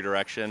savory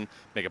direction,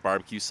 make a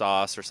barbecue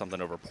sauce or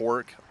something over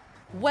pork.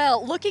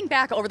 Well, looking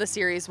back over the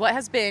series, what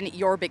has been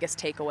your biggest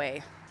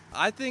takeaway?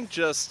 I think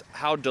just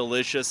how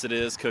delicious it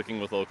is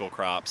cooking with local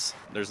crops.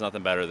 There's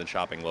nothing better than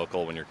shopping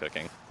local when you're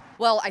cooking.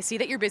 Well, I see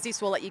that you're busy,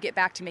 so we'll let you get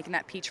back to making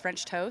that peach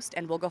French toast,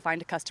 and we'll go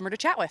find a customer to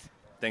chat with.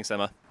 Thanks,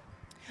 Emma.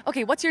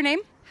 Okay, what's your name?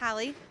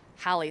 Hallie.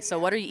 Hallie, so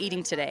what are you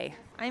eating today?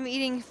 I'm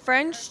eating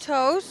French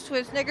toast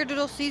with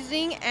snickerdoodle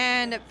seasoning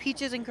and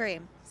peaches and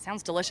cream.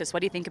 Sounds delicious. What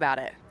do you think about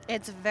it?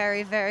 It's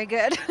very, very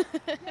good.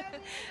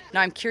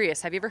 Now, I'm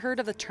curious, have you ever heard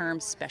of the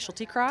term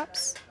specialty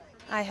crops?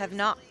 I have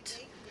not.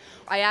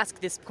 I ask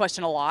this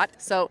question a lot.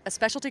 So a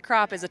specialty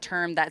crop is a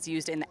term that's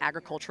used in the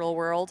agricultural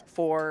world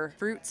for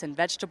fruits and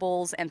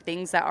vegetables and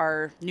things that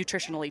are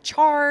nutritionally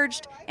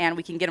charged, and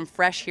we can get them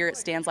fresh here at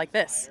stands like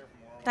this.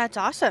 That's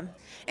awesome.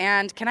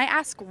 And can I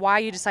ask why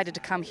you decided to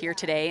come here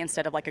today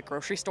instead of like a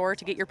grocery store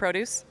to get your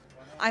produce?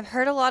 I've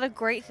heard a lot of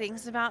great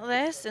things about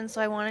this, and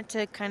so I wanted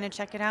to kind of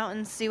check it out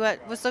and see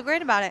what was so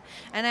great about it.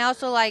 And I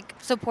also like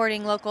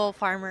supporting local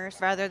farmers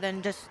rather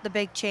than just the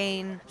big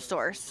chain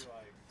stores.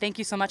 Thank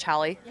you so much,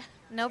 Hallie. Yeah,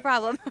 no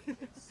problem. All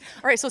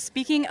right, so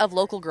speaking of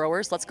local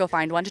growers, let's go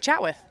find one to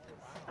chat with.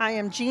 I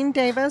am Jean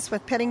Davis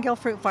with Pettingill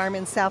Fruit Farm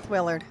in South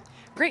Willard.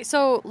 Great,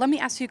 so let me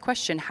ask you a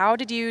question. How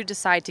did you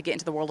decide to get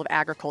into the world of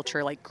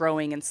agriculture, like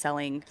growing and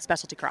selling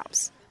specialty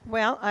crops?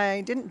 Well,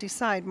 I didn't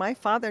decide. My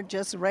father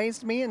just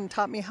raised me and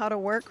taught me how to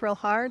work real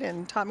hard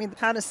and taught me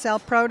how to sell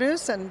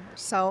produce, and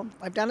so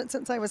I've done it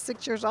since I was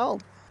 6 years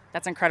old.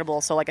 That's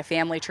incredible, so like a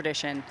family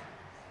tradition.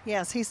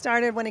 Yes, he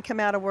started when he came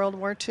out of World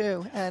War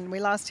II, and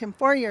we lost him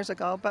 4 years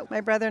ago, but my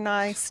brother and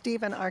I,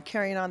 Stephen, are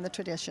carrying on the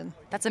tradition.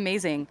 That's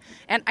amazing.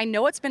 And I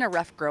know it's been a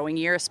rough growing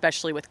year,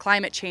 especially with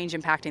climate change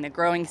impacting the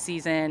growing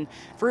season.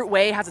 Fruit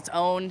Way has its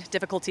own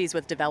difficulties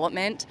with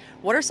development.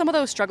 What are some of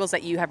those struggles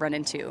that you have run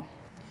into?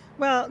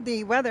 Well,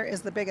 the weather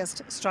is the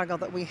biggest struggle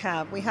that we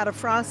have. We had a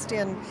frost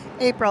in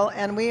April,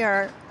 and we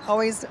are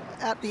always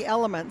at the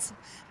elements.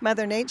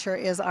 Mother Nature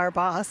is our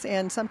boss,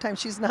 and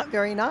sometimes she's not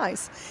very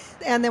nice.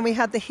 And then we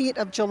had the heat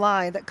of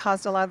July that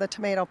caused a lot of the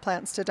tomato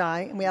plants to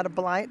die, and we had a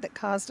blight that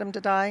caused them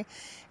to die.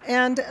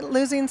 And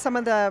losing some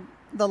of the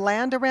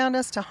land around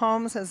us to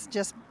homes has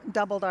just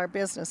doubled our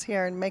business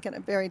here and making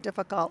it very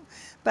difficult.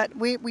 But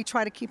we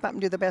try to keep up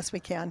and do the best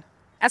we can.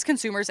 As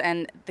consumers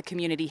and the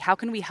community, how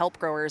can we help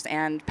growers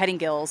and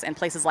Pettingills and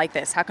places like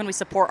this? How can we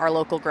support our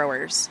local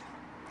growers?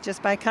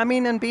 Just by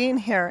coming and being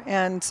here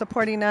and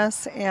supporting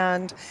us,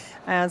 and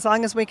as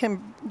long as we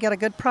can get a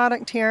good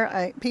product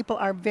here, people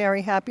are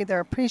very happy.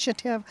 They're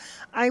appreciative.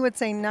 I would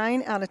say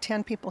 9 out of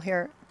 10 people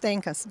here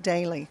thank us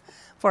daily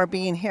for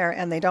being here,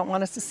 and they don't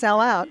want us to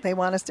sell out. They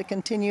want us to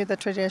continue the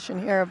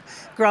tradition here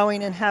of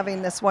growing and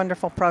having this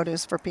wonderful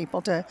produce for people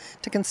to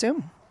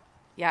consume.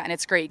 Yeah, and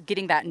it's great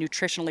getting that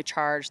nutritionally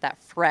charged,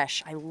 that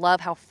fresh. I love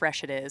how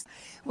fresh it is.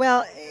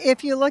 Well,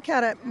 if you look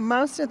at it,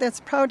 most of this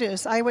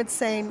produce, I would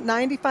say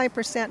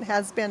 95%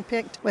 has been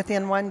picked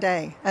within one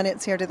day, and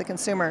it's here to the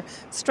consumer,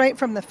 straight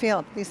from the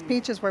field. These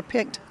peaches were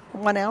picked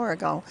 1 hour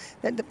ago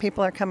that the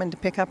people are coming to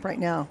pick up right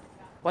now.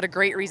 What a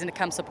great reason to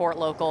come support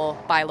local,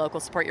 buy local,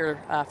 support your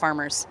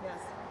farmers. Yes.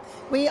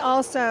 We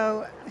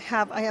also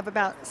I have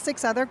about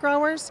 6 other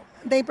growers.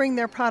 They bring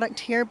their product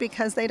here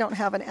because they don't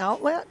have an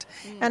outlet,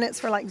 and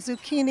it's for like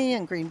zucchini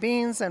and green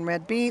beans and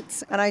red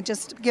beets, and I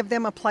just give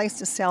them a place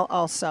to sell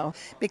also,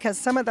 because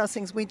some of those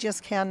things we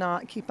just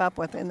cannot keep up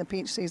with in the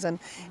peach season,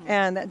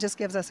 and that just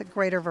gives us a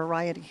greater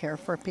variety here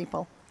for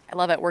people. I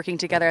love it, working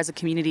together as a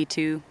community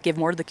to give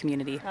more to the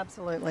community.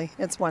 Absolutely.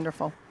 It's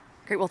wonderful.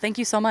 Great. Well, thank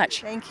you so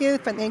much. Thank you.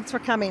 Thanks for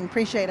coming.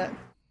 Appreciate it.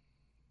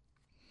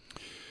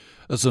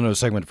 That's another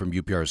segment from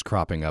UPR's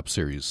Cropping Up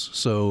series.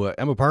 So,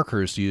 Emma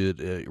Parkhurst,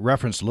 you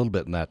referenced a little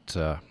bit in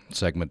that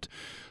segment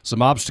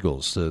some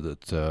obstacles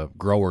that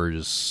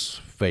growers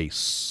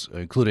face,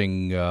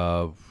 including,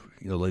 the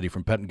lady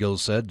from Pettingill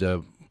said,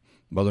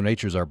 Mother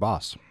Nature's our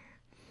boss.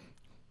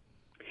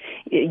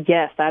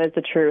 Yes, that is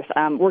the truth.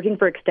 Working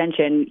for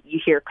Extension,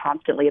 you hear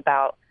constantly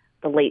about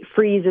the late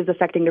freezes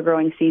affecting the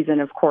growing season,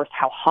 of course,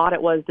 how hot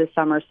it was this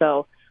summer.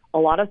 So a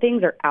lot of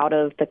things are out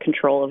of the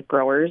control of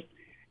growers,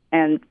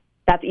 and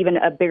that's even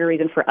a bigger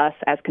reason for us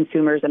as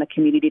consumers and a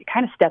community to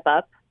kind of step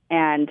up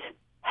and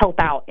help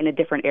out in a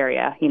different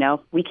area. You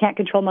know, we can't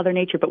control Mother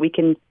Nature, but we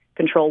can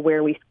control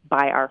where we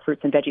buy our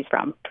fruits and veggies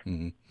from.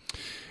 Mm-hmm.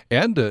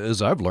 And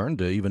as I've learned,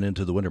 even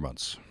into the winter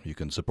months, you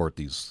can support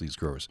these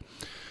growers.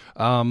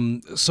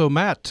 So,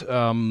 Matt,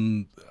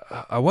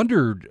 I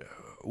wondered,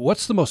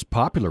 what's the most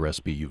popular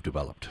recipe you've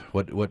developed?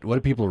 What do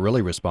people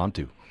really respond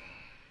to?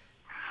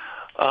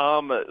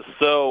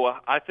 So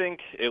I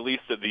think, at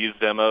least at these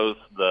demos,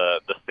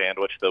 the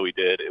sandwich that we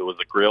did, it was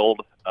a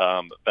grilled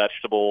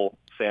vegetable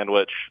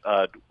sandwich.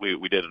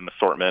 We did an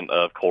assortment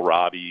of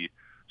kohlrabi,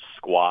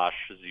 squash,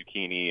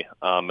 zucchini,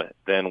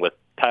 then with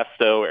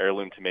pesto,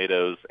 heirloom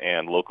tomatoes,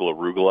 and local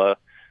arugula.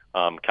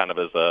 kind of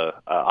as a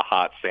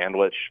hot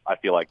sandwich. I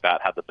feel like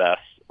that had the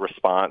best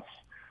response,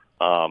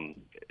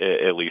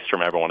 at least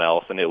from everyone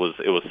else, and it was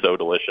so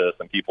delicious,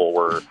 and people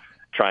were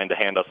trying to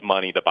hand us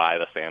money to buy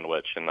the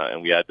sandwich,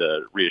 and we had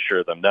to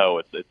reassure them, no,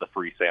 it's a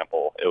free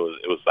sample. It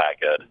was that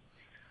good.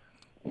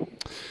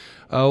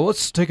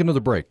 Let's take another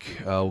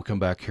break. We'll come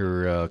back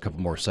here, a couple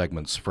more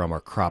segments from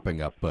our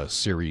Cropping Up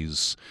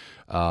series.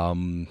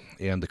 And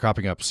the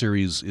Cropping Up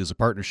series is a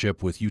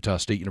partnership with Utah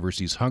State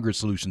University's Hunger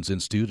Solutions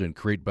Institute and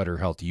Create Better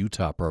Health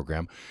Utah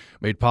program,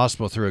 made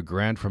possible through a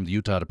grant from the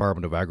Utah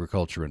Department of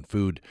Agriculture and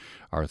Food.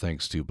 Our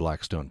thanks to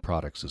Blackstone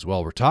Products as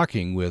well. We're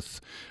talking with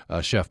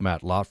Chef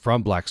Matt Lott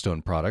from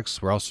Blackstone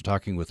Products. We're also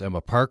talking with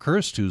Emma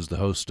Parkhurst, who's the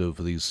host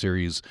of these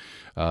series.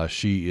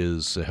 She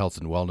is a health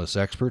and wellness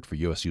expert for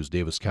USU's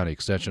Davis County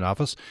Extension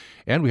Office.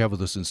 And we have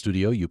with us in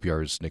studio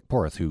UPR's Nick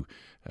Porth, who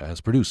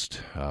has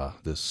produced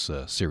this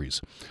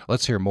series.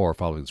 Let's hear more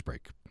following this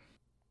break.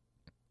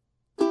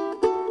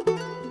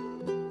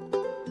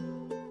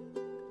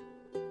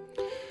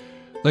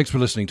 Thanks for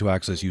listening to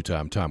Access Utah.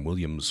 I'm Tom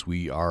Williams.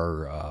 We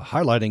are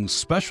highlighting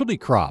specialty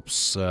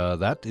crops.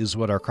 That is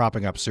what our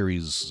Cropping Up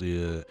series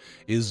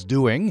is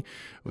doing.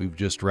 We've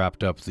just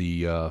wrapped up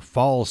the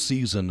fall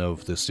season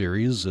of the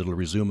series. It'll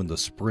resume in the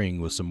spring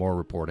with some more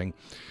reporting.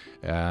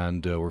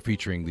 And we're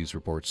featuring these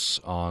reports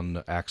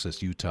on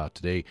Access Utah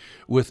today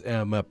with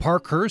Emma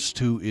Parkhurst,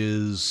 who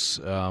is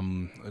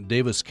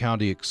Davis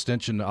County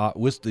Extension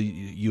with the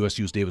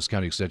USU's Davis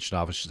County Extension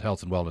Office. She's a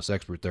health and wellness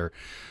expert there.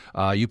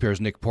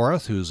 UPR's Nick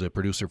Porth, who's a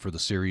producer for the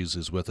series,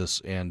 is with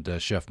us,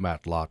 and Chef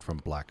Matt Lott from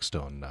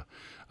Blackstone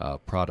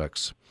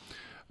Products.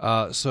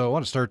 So I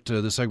want to start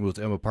this segment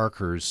with Emma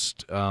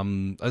Parkhurst.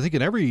 I think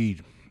in every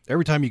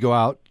time you go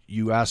out,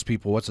 you ask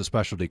people what's a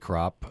specialty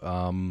crop.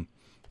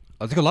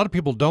 I think a lot of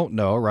people don't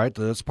know, right?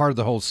 That's part of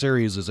the whole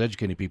series, is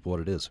educating people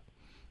what it is.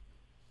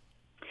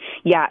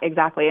 Yeah,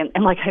 exactly.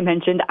 And like I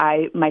mentioned,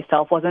 I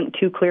myself wasn't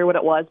too clear what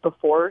it was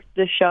before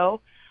this show.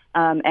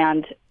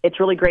 And it's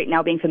really great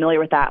now being familiar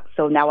with that.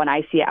 So now when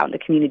I see it out in the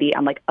community,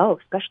 I'm like, oh,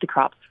 specialty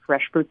crops,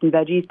 fresh fruits and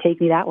veggies,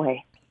 take me that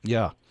way.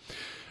 Yeah.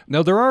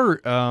 Now, there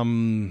are,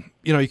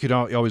 you could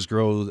always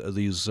grow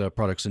these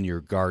products in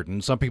your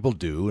garden. Some people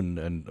do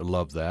and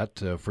love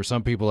that. For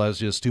some people, that's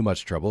just too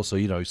much trouble. So,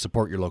 you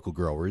support your local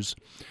growers.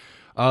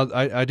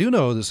 I do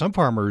know that some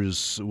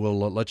farmers will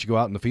let you go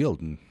out in the field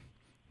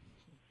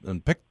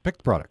and pick the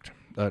product,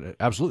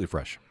 absolutely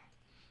fresh.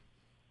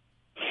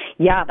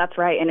 Yeah, that's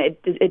right. And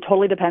it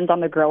totally depends on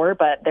the grower,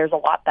 but there's a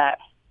lot that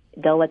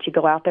they'll let you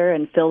go out there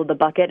and fill the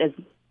bucket as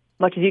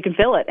much as you can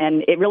fill it.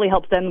 And it really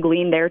helps them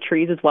glean their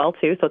trees as well,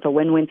 too. So it's a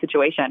win-win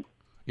situation.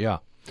 Yeah.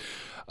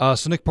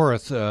 So Nick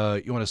Porth,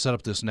 you want to set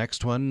up this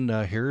next one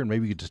here, and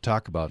maybe you could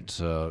talk about,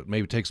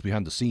 maybe take us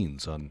behind the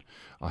scenes on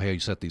how you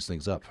set these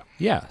things up.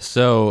 Yeah,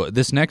 so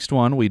this next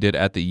one we did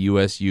at the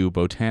USU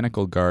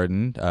Botanical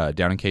Garden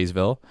down in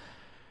Kaysville,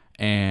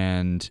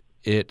 and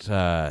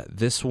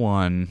this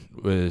one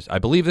was, I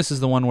believe this is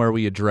the one where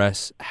we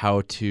address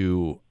how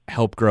to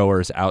help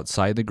growers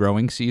outside the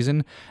growing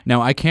season. Now,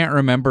 I can't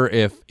remember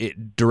if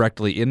it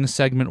directly in the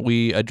segment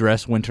we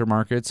addressed winter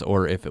markets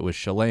or if it was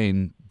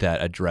Shalane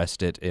that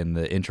addressed it in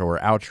the intro or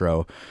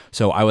outro.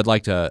 So I would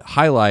like to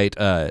highlight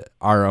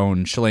our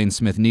own Shalane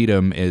Smith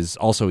Needham is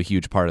also a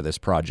huge part of this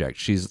project.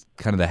 She's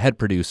kind of the head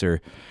producer.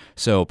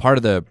 So part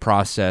of the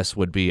process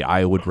would be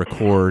I would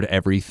record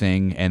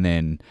everything and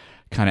then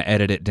kind of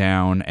edit it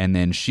down, and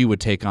then she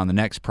would take on the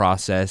next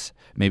process,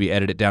 maybe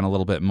edit it down a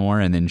little bit more,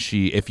 and then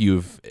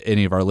if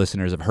any of our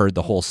listeners have heard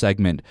the whole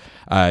segment,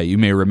 you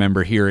may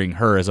remember hearing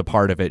her as a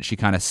part of it. She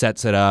kind of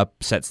sets it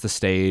up, sets the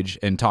stage,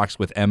 and talks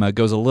with Emma,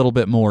 goes a little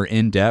bit more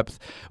in depth,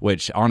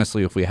 which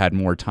honestly, if we had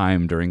more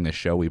time during this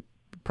show, we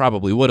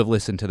probably would have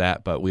listened to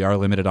that, but we are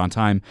limited on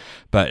time.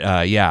 But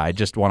I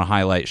just want to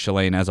highlight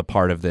Shalane as a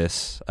part of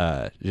this.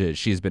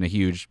 She's been a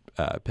huge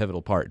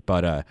pivotal part,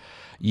 but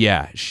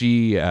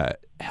she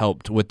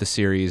helped with the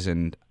series,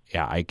 and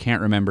I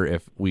can't remember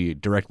if we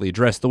directly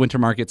addressed the winter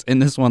markets in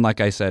this one, like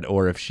I said,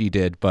 or if she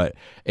did, but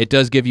it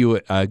does give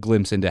you a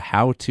glimpse into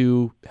how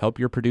to help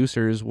your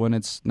producers when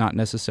it's not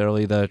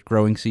necessarily the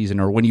growing season,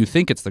 or when you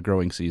think it's the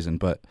growing season,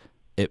 but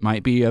it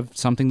might be of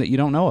something that you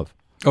don't know of.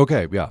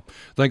 Okay, yeah.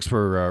 Thanks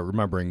for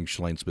remembering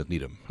Shalane Smith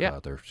Needham.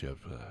 Yeah, the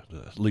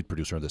lead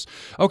producer on this.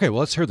 Okay, well,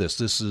 let's hear this.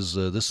 This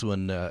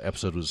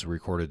episode was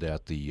recorded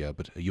at the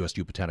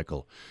USU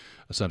Botanical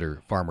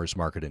Center Farmers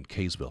Market in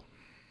Kaysville.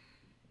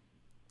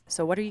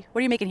 So what are you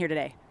making here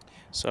today?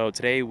 So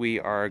today we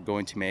are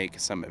going to make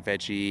some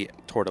veggie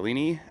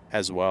tortellini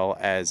as well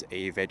as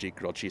a veggie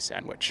grilled cheese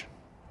sandwich.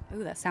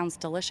 Ooh, that sounds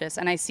delicious.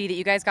 And I see that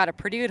you guys got a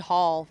pretty good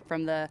haul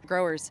from the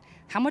growers.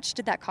 How much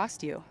did that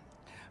cost you?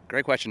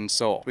 Great question.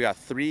 So we got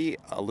 3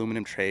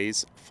 aluminum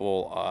trays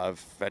full of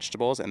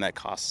vegetables, and that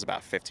costs us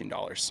about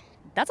 $15.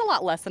 That's a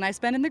lot less than I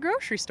spend in the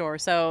grocery store.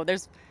 So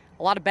there's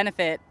a lot of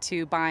benefit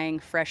to buying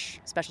fresh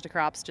specialty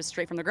crops just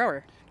straight from the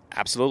grower.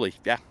 Absolutely,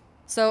 yeah.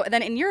 So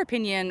then, in your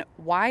opinion,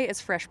 why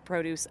is fresh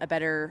produce a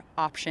better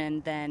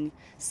option than,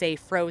 say,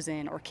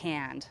 frozen or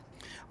canned?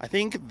 I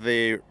think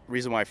the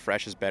reason why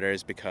fresh is better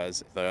is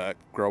because the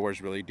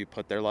growers really do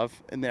put their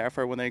love in their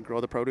effort when they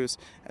grow the produce.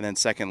 And then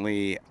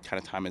secondly,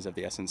 kind of time is of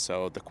the essence.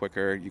 So the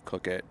quicker you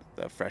cook it,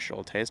 the fresher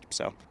it'll taste.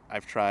 So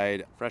I've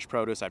tried fresh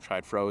produce, I've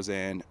tried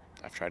frozen,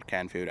 I've tried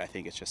canned food. I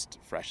think it's just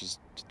fresh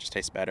just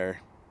tastes better.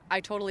 I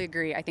totally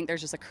agree. I think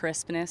there's just a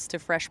crispness to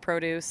fresh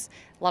produce.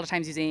 A lot of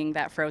times using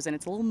that frozen,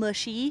 it's a little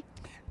mushy.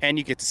 And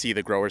you get to see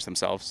the growers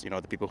themselves,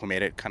 the people who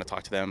made it, kind of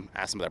talk to them,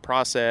 ask them their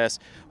process,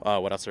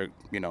 what else they're,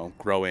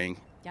 growing.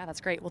 Yeah,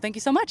 that's great. Well, thank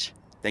you so much.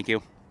 Thank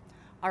you.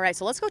 All right,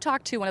 so let's go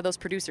talk to one of those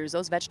producers.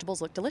 Those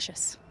vegetables look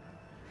delicious.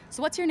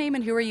 So what's your name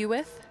and who are you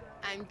with?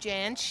 I'm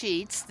Jan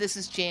Sheets. This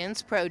is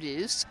Jan's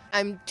Produce.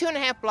 I'm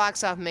 2.5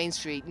 blocks off Main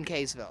Street in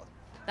Kaysville.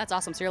 That's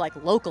awesome. So you're like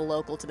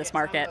local to this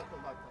market.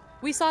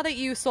 We saw that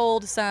you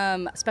sold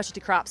some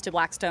specialty crops to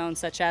Blackstone,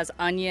 such as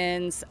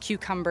onions,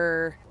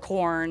 cucumber,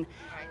 corn.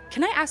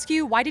 Can I ask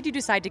you, why did you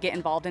decide to get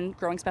involved in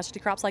growing specialty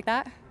crops like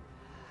that?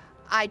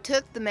 I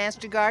took the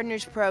Master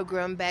Gardeners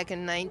program back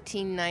in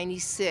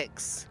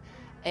 1996,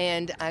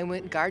 and I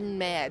went garden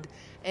mad.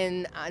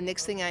 And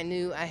next thing I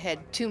knew, I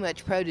had too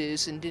much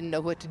produce and didn't know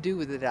what to do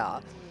with it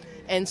all.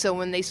 And so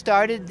when they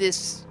started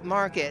this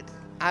market,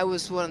 I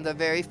was one of the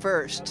very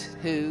first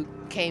who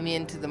came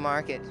into the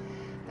market.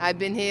 I've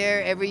been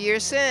here every year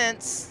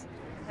since,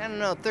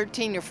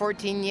 13 or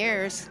 14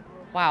 years.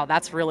 Wow,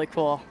 that's really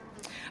cool.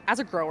 As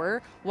a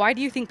grower, why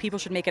do you think people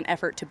should make an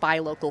effort to buy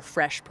local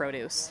fresh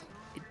produce?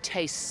 It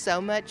tastes so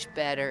much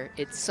better.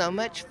 It's so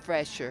much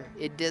fresher.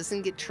 It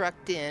doesn't get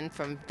trucked in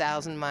from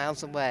 1,000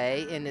 miles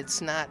away, and it's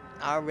not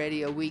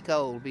already a week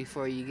old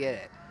before you get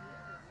it.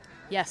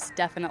 Yes,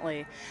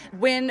 definitely.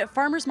 When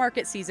farmers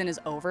market season is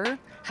over,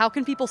 how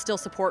can people still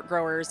support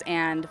growers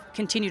and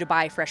continue to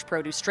buy fresh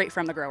produce straight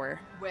from the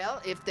grower?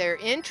 Well, if they're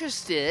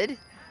interested,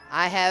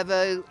 I have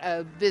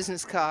a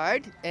business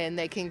card, and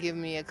they can give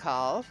me a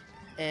call.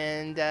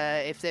 And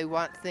if they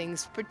want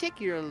things,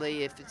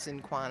 particularly if it's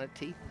in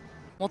quantity.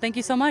 Well, thank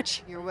you so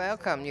much. You're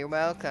welcome. You're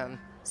welcome.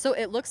 So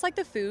it looks like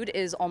the food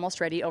is almost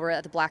ready over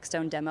at the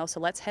Blackstone demo. So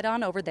let's head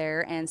on over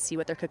there and see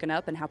what they're cooking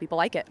up and how people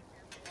like it.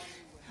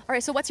 All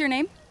right, so what's your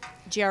name?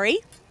 Jerry.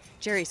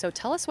 Jerry, so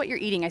tell us what you're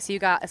eating. I see you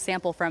got a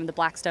sample from the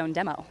Blackstone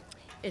demo.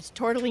 It's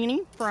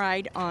tortellini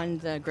fried on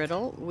the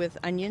griddle with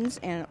onions,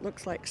 and it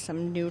looks like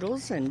some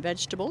noodles and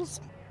vegetables.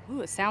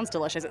 Ooh, it sounds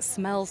delicious. It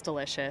smells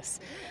delicious.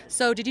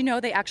 So did you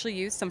know they actually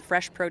use some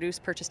fresh produce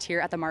purchased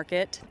here at the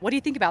market? What do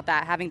you think about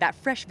that, having that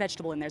fresh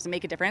vegetable in there? Does it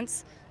make a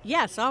difference?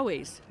 Yes,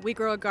 always. We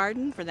grow a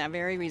garden for that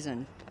very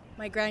reason.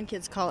 My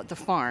grandkids call it the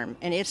farm,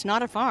 and it's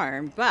not a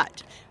farm,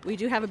 but we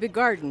do have a big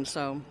garden,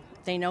 so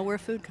they know where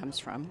food comes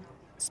from.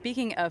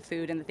 Speaking of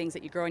food and the things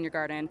that you grow in your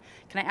garden,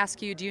 can I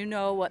ask you, do you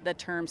know what the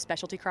term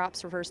specialty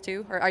crops refers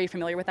to? Or are you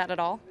familiar with that at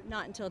all?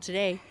 Not until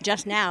today,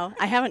 just now.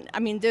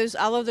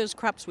 All of those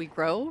crops we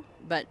grow,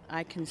 but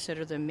I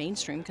consider them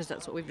mainstream because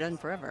that's what we've done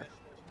forever.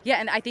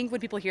 Yeah, and I think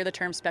when people hear the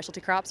term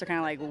specialty crops, they're kind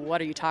of like,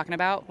 what are you talking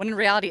about? When in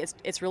reality,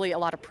 it's really a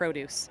lot of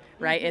produce,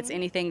 right? Mm-hmm. It's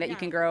anything that you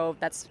can grow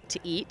that's to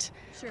eat.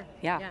 Sure.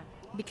 Yeah.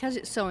 Because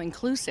it's so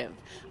inclusive.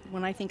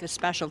 When I think of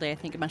specialty, I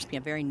think it must be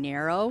a very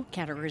narrow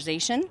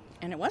categorization,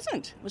 and it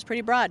wasn't. It was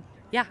pretty broad.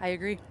 Yeah, I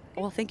agree.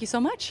 Well, thank you so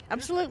much.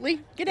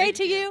 Absolutely. Good day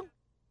to you.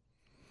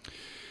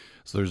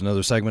 So there's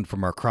another segment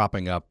from our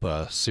Cropping Up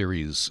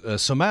series.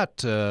 So Matt,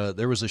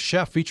 there was a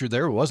chef featured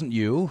there. It wasn't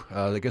you.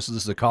 I guess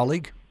this is a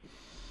colleague?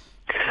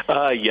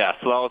 Yeah,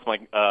 so that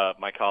was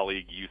my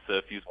colleague,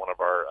 Yusuf. He's one of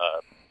our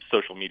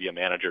social media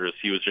managers.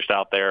 He was just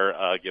out there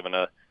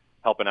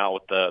helping out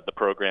with the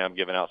program,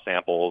 giving out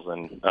samples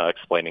and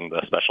explaining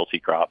the specialty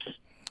crops.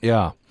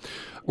 Yeah.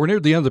 We're near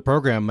the end of the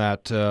program,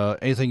 Matt.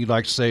 Anything you'd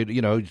like to say,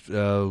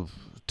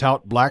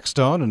 tout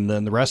Blackstone and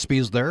then the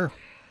recipes there?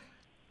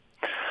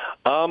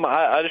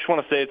 I just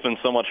want to say it's been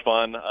so much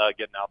fun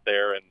getting out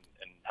there and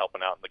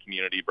helping out in the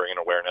community, bringing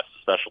awareness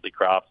to specialty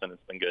crops, and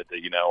it's been good to,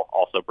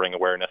 also bring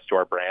awareness to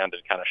our brand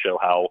and kind of show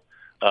how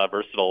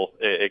versatile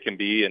it can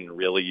be, and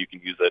really you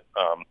can use it,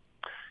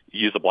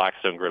 use a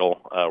Blackstone griddle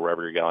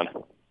wherever you're going.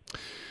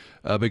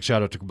 A big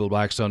shout out to Bill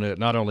Blackstone.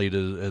 Not only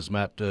has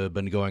Matt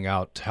been going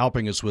out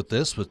helping us with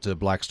this, but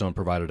Blackstone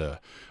provided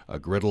a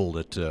griddle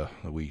that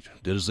we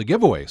did as a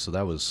giveaway, so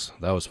that was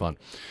fun.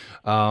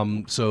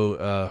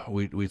 So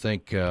we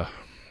thank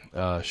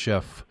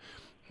Chef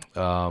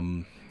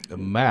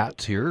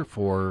Matt here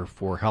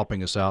for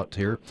helping us out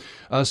here.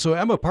 So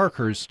Emma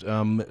Parkhurst,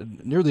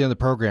 near the end of the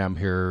program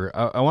here,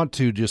 I want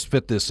to just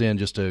fit this in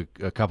just a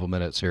couple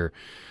minutes here.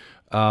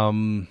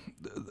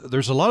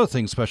 There's a lot of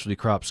things specialty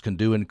crops can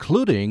do,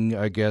 including,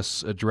 I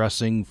guess,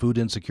 addressing food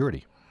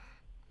insecurity.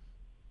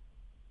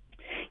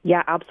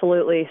 Yeah,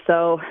 absolutely.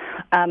 So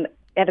at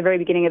the very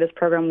beginning of this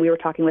program, we were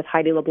talking with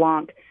Heidi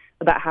LeBlanc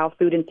about how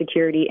food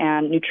insecurity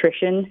and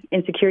nutrition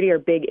insecurity are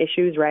big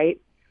issues, right?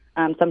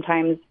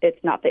 Sometimes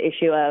it's not the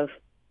issue of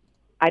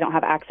I don't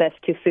have access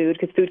to food,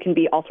 because food can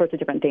be all sorts of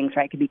different things,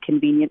 right? It could be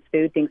convenience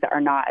food, things that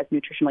are not as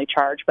nutritionally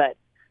charged. But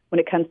when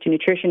it comes to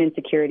nutrition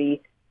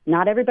insecurity,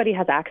 not everybody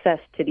has access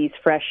to these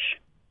fresh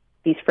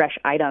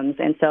items.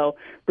 And so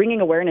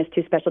bringing awareness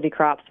to specialty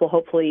crops will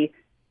hopefully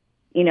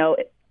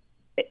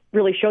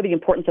really show the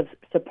importance of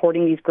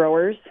supporting these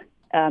growers,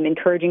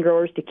 encouraging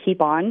growers to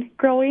keep on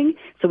growing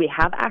so we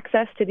have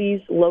access to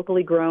these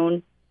locally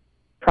grown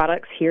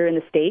products here in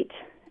the state,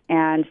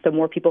 and so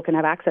more people can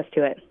have access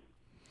to it.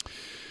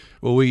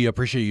 Well, we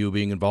appreciate you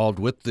being involved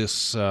with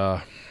this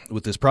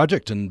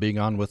project and being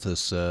on with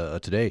us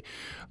today.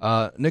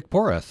 Nick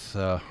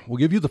Porath, we'll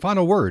give you the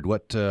final word.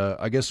 What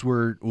I guess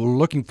we're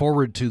looking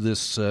forward to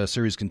this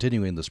series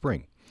continuing in the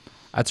spring.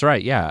 That's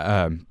right.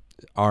 Yeah.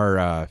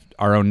 Our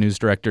own news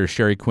director,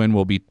 Sherry Quinn,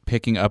 will be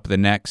picking up the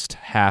next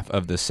half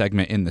of the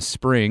segment in the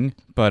spring.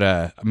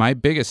 But my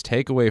biggest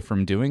takeaway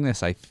from doing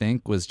this, I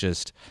think, was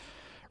just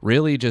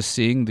really just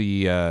seeing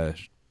the,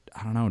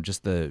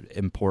 just the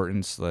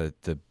importance,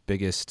 the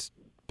biggest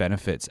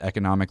benefits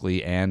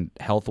economically and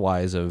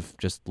health-wise of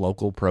just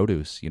local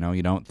produce.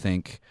 You don't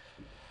think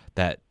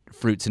that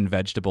fruits and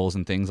vegetables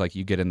and things like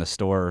you get in the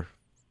store,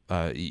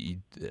 you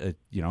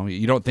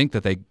don't think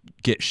that they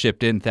get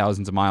shipped in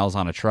thousands of miles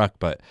on a truck,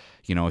 but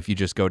if you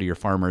just go to your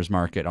farmer's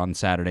market on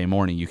Saturday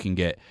morning, you can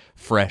get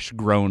fresh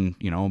grown,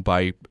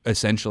 by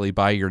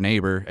your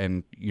neighbor,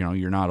 and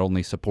you're not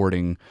only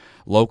supporting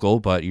local,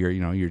 but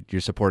you're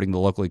supporting the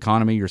local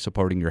economy, you're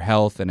supporting your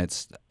health, and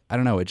it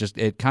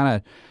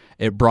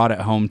brought it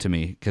home to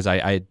me because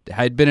I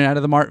had been out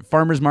of the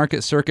farmer's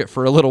market circuit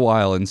for a little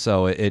while, and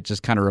so it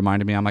just kind of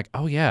reminded me. I'm like,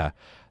 oh yeah,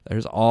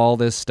 there's all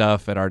this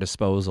stuff at our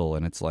disposal,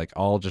 and it's like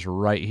all just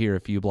right here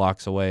a few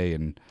blocks away,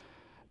 and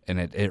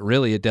it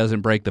really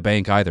doesn't break the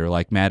bank either.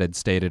 Like Matt had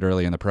stated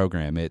early in the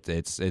program,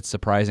 it's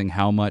surprising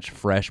how much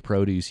fresh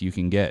produce you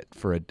can get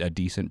for a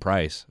decent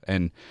price.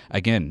 And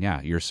again,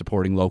 yeah, you're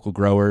supporting local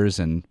growers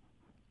and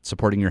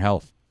supporting your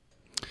health.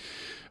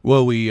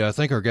 Well, we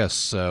thank our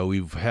guests.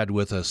 We've had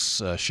with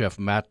us Chef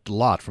Matt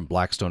Lott from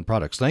Blackstone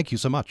Products. Thank you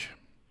so much.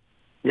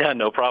 Yeah,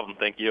 no problem.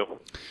 Thank you.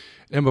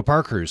 Emma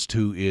Parkhurst,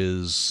 who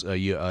is a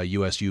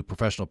USU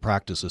professional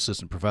practice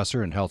assistant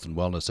professor and health and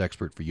wellness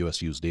expert for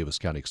USU's Davis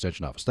County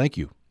Extension Office. Thank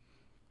you.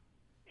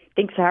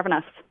 Thanks for having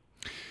us.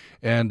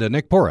 And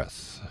Nick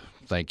Porath,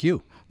 thank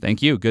you.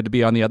 Thank you. Good to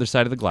be on the other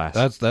side of the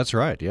glass. That's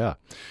right, yeah.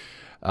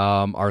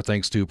 Our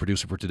thanks to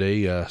producer for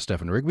today,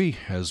 Stephen Rigby,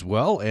 as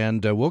well.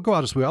 And we'll go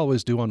out as we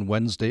always do on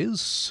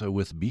Wednesdays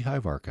with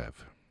Beehive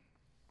Archive.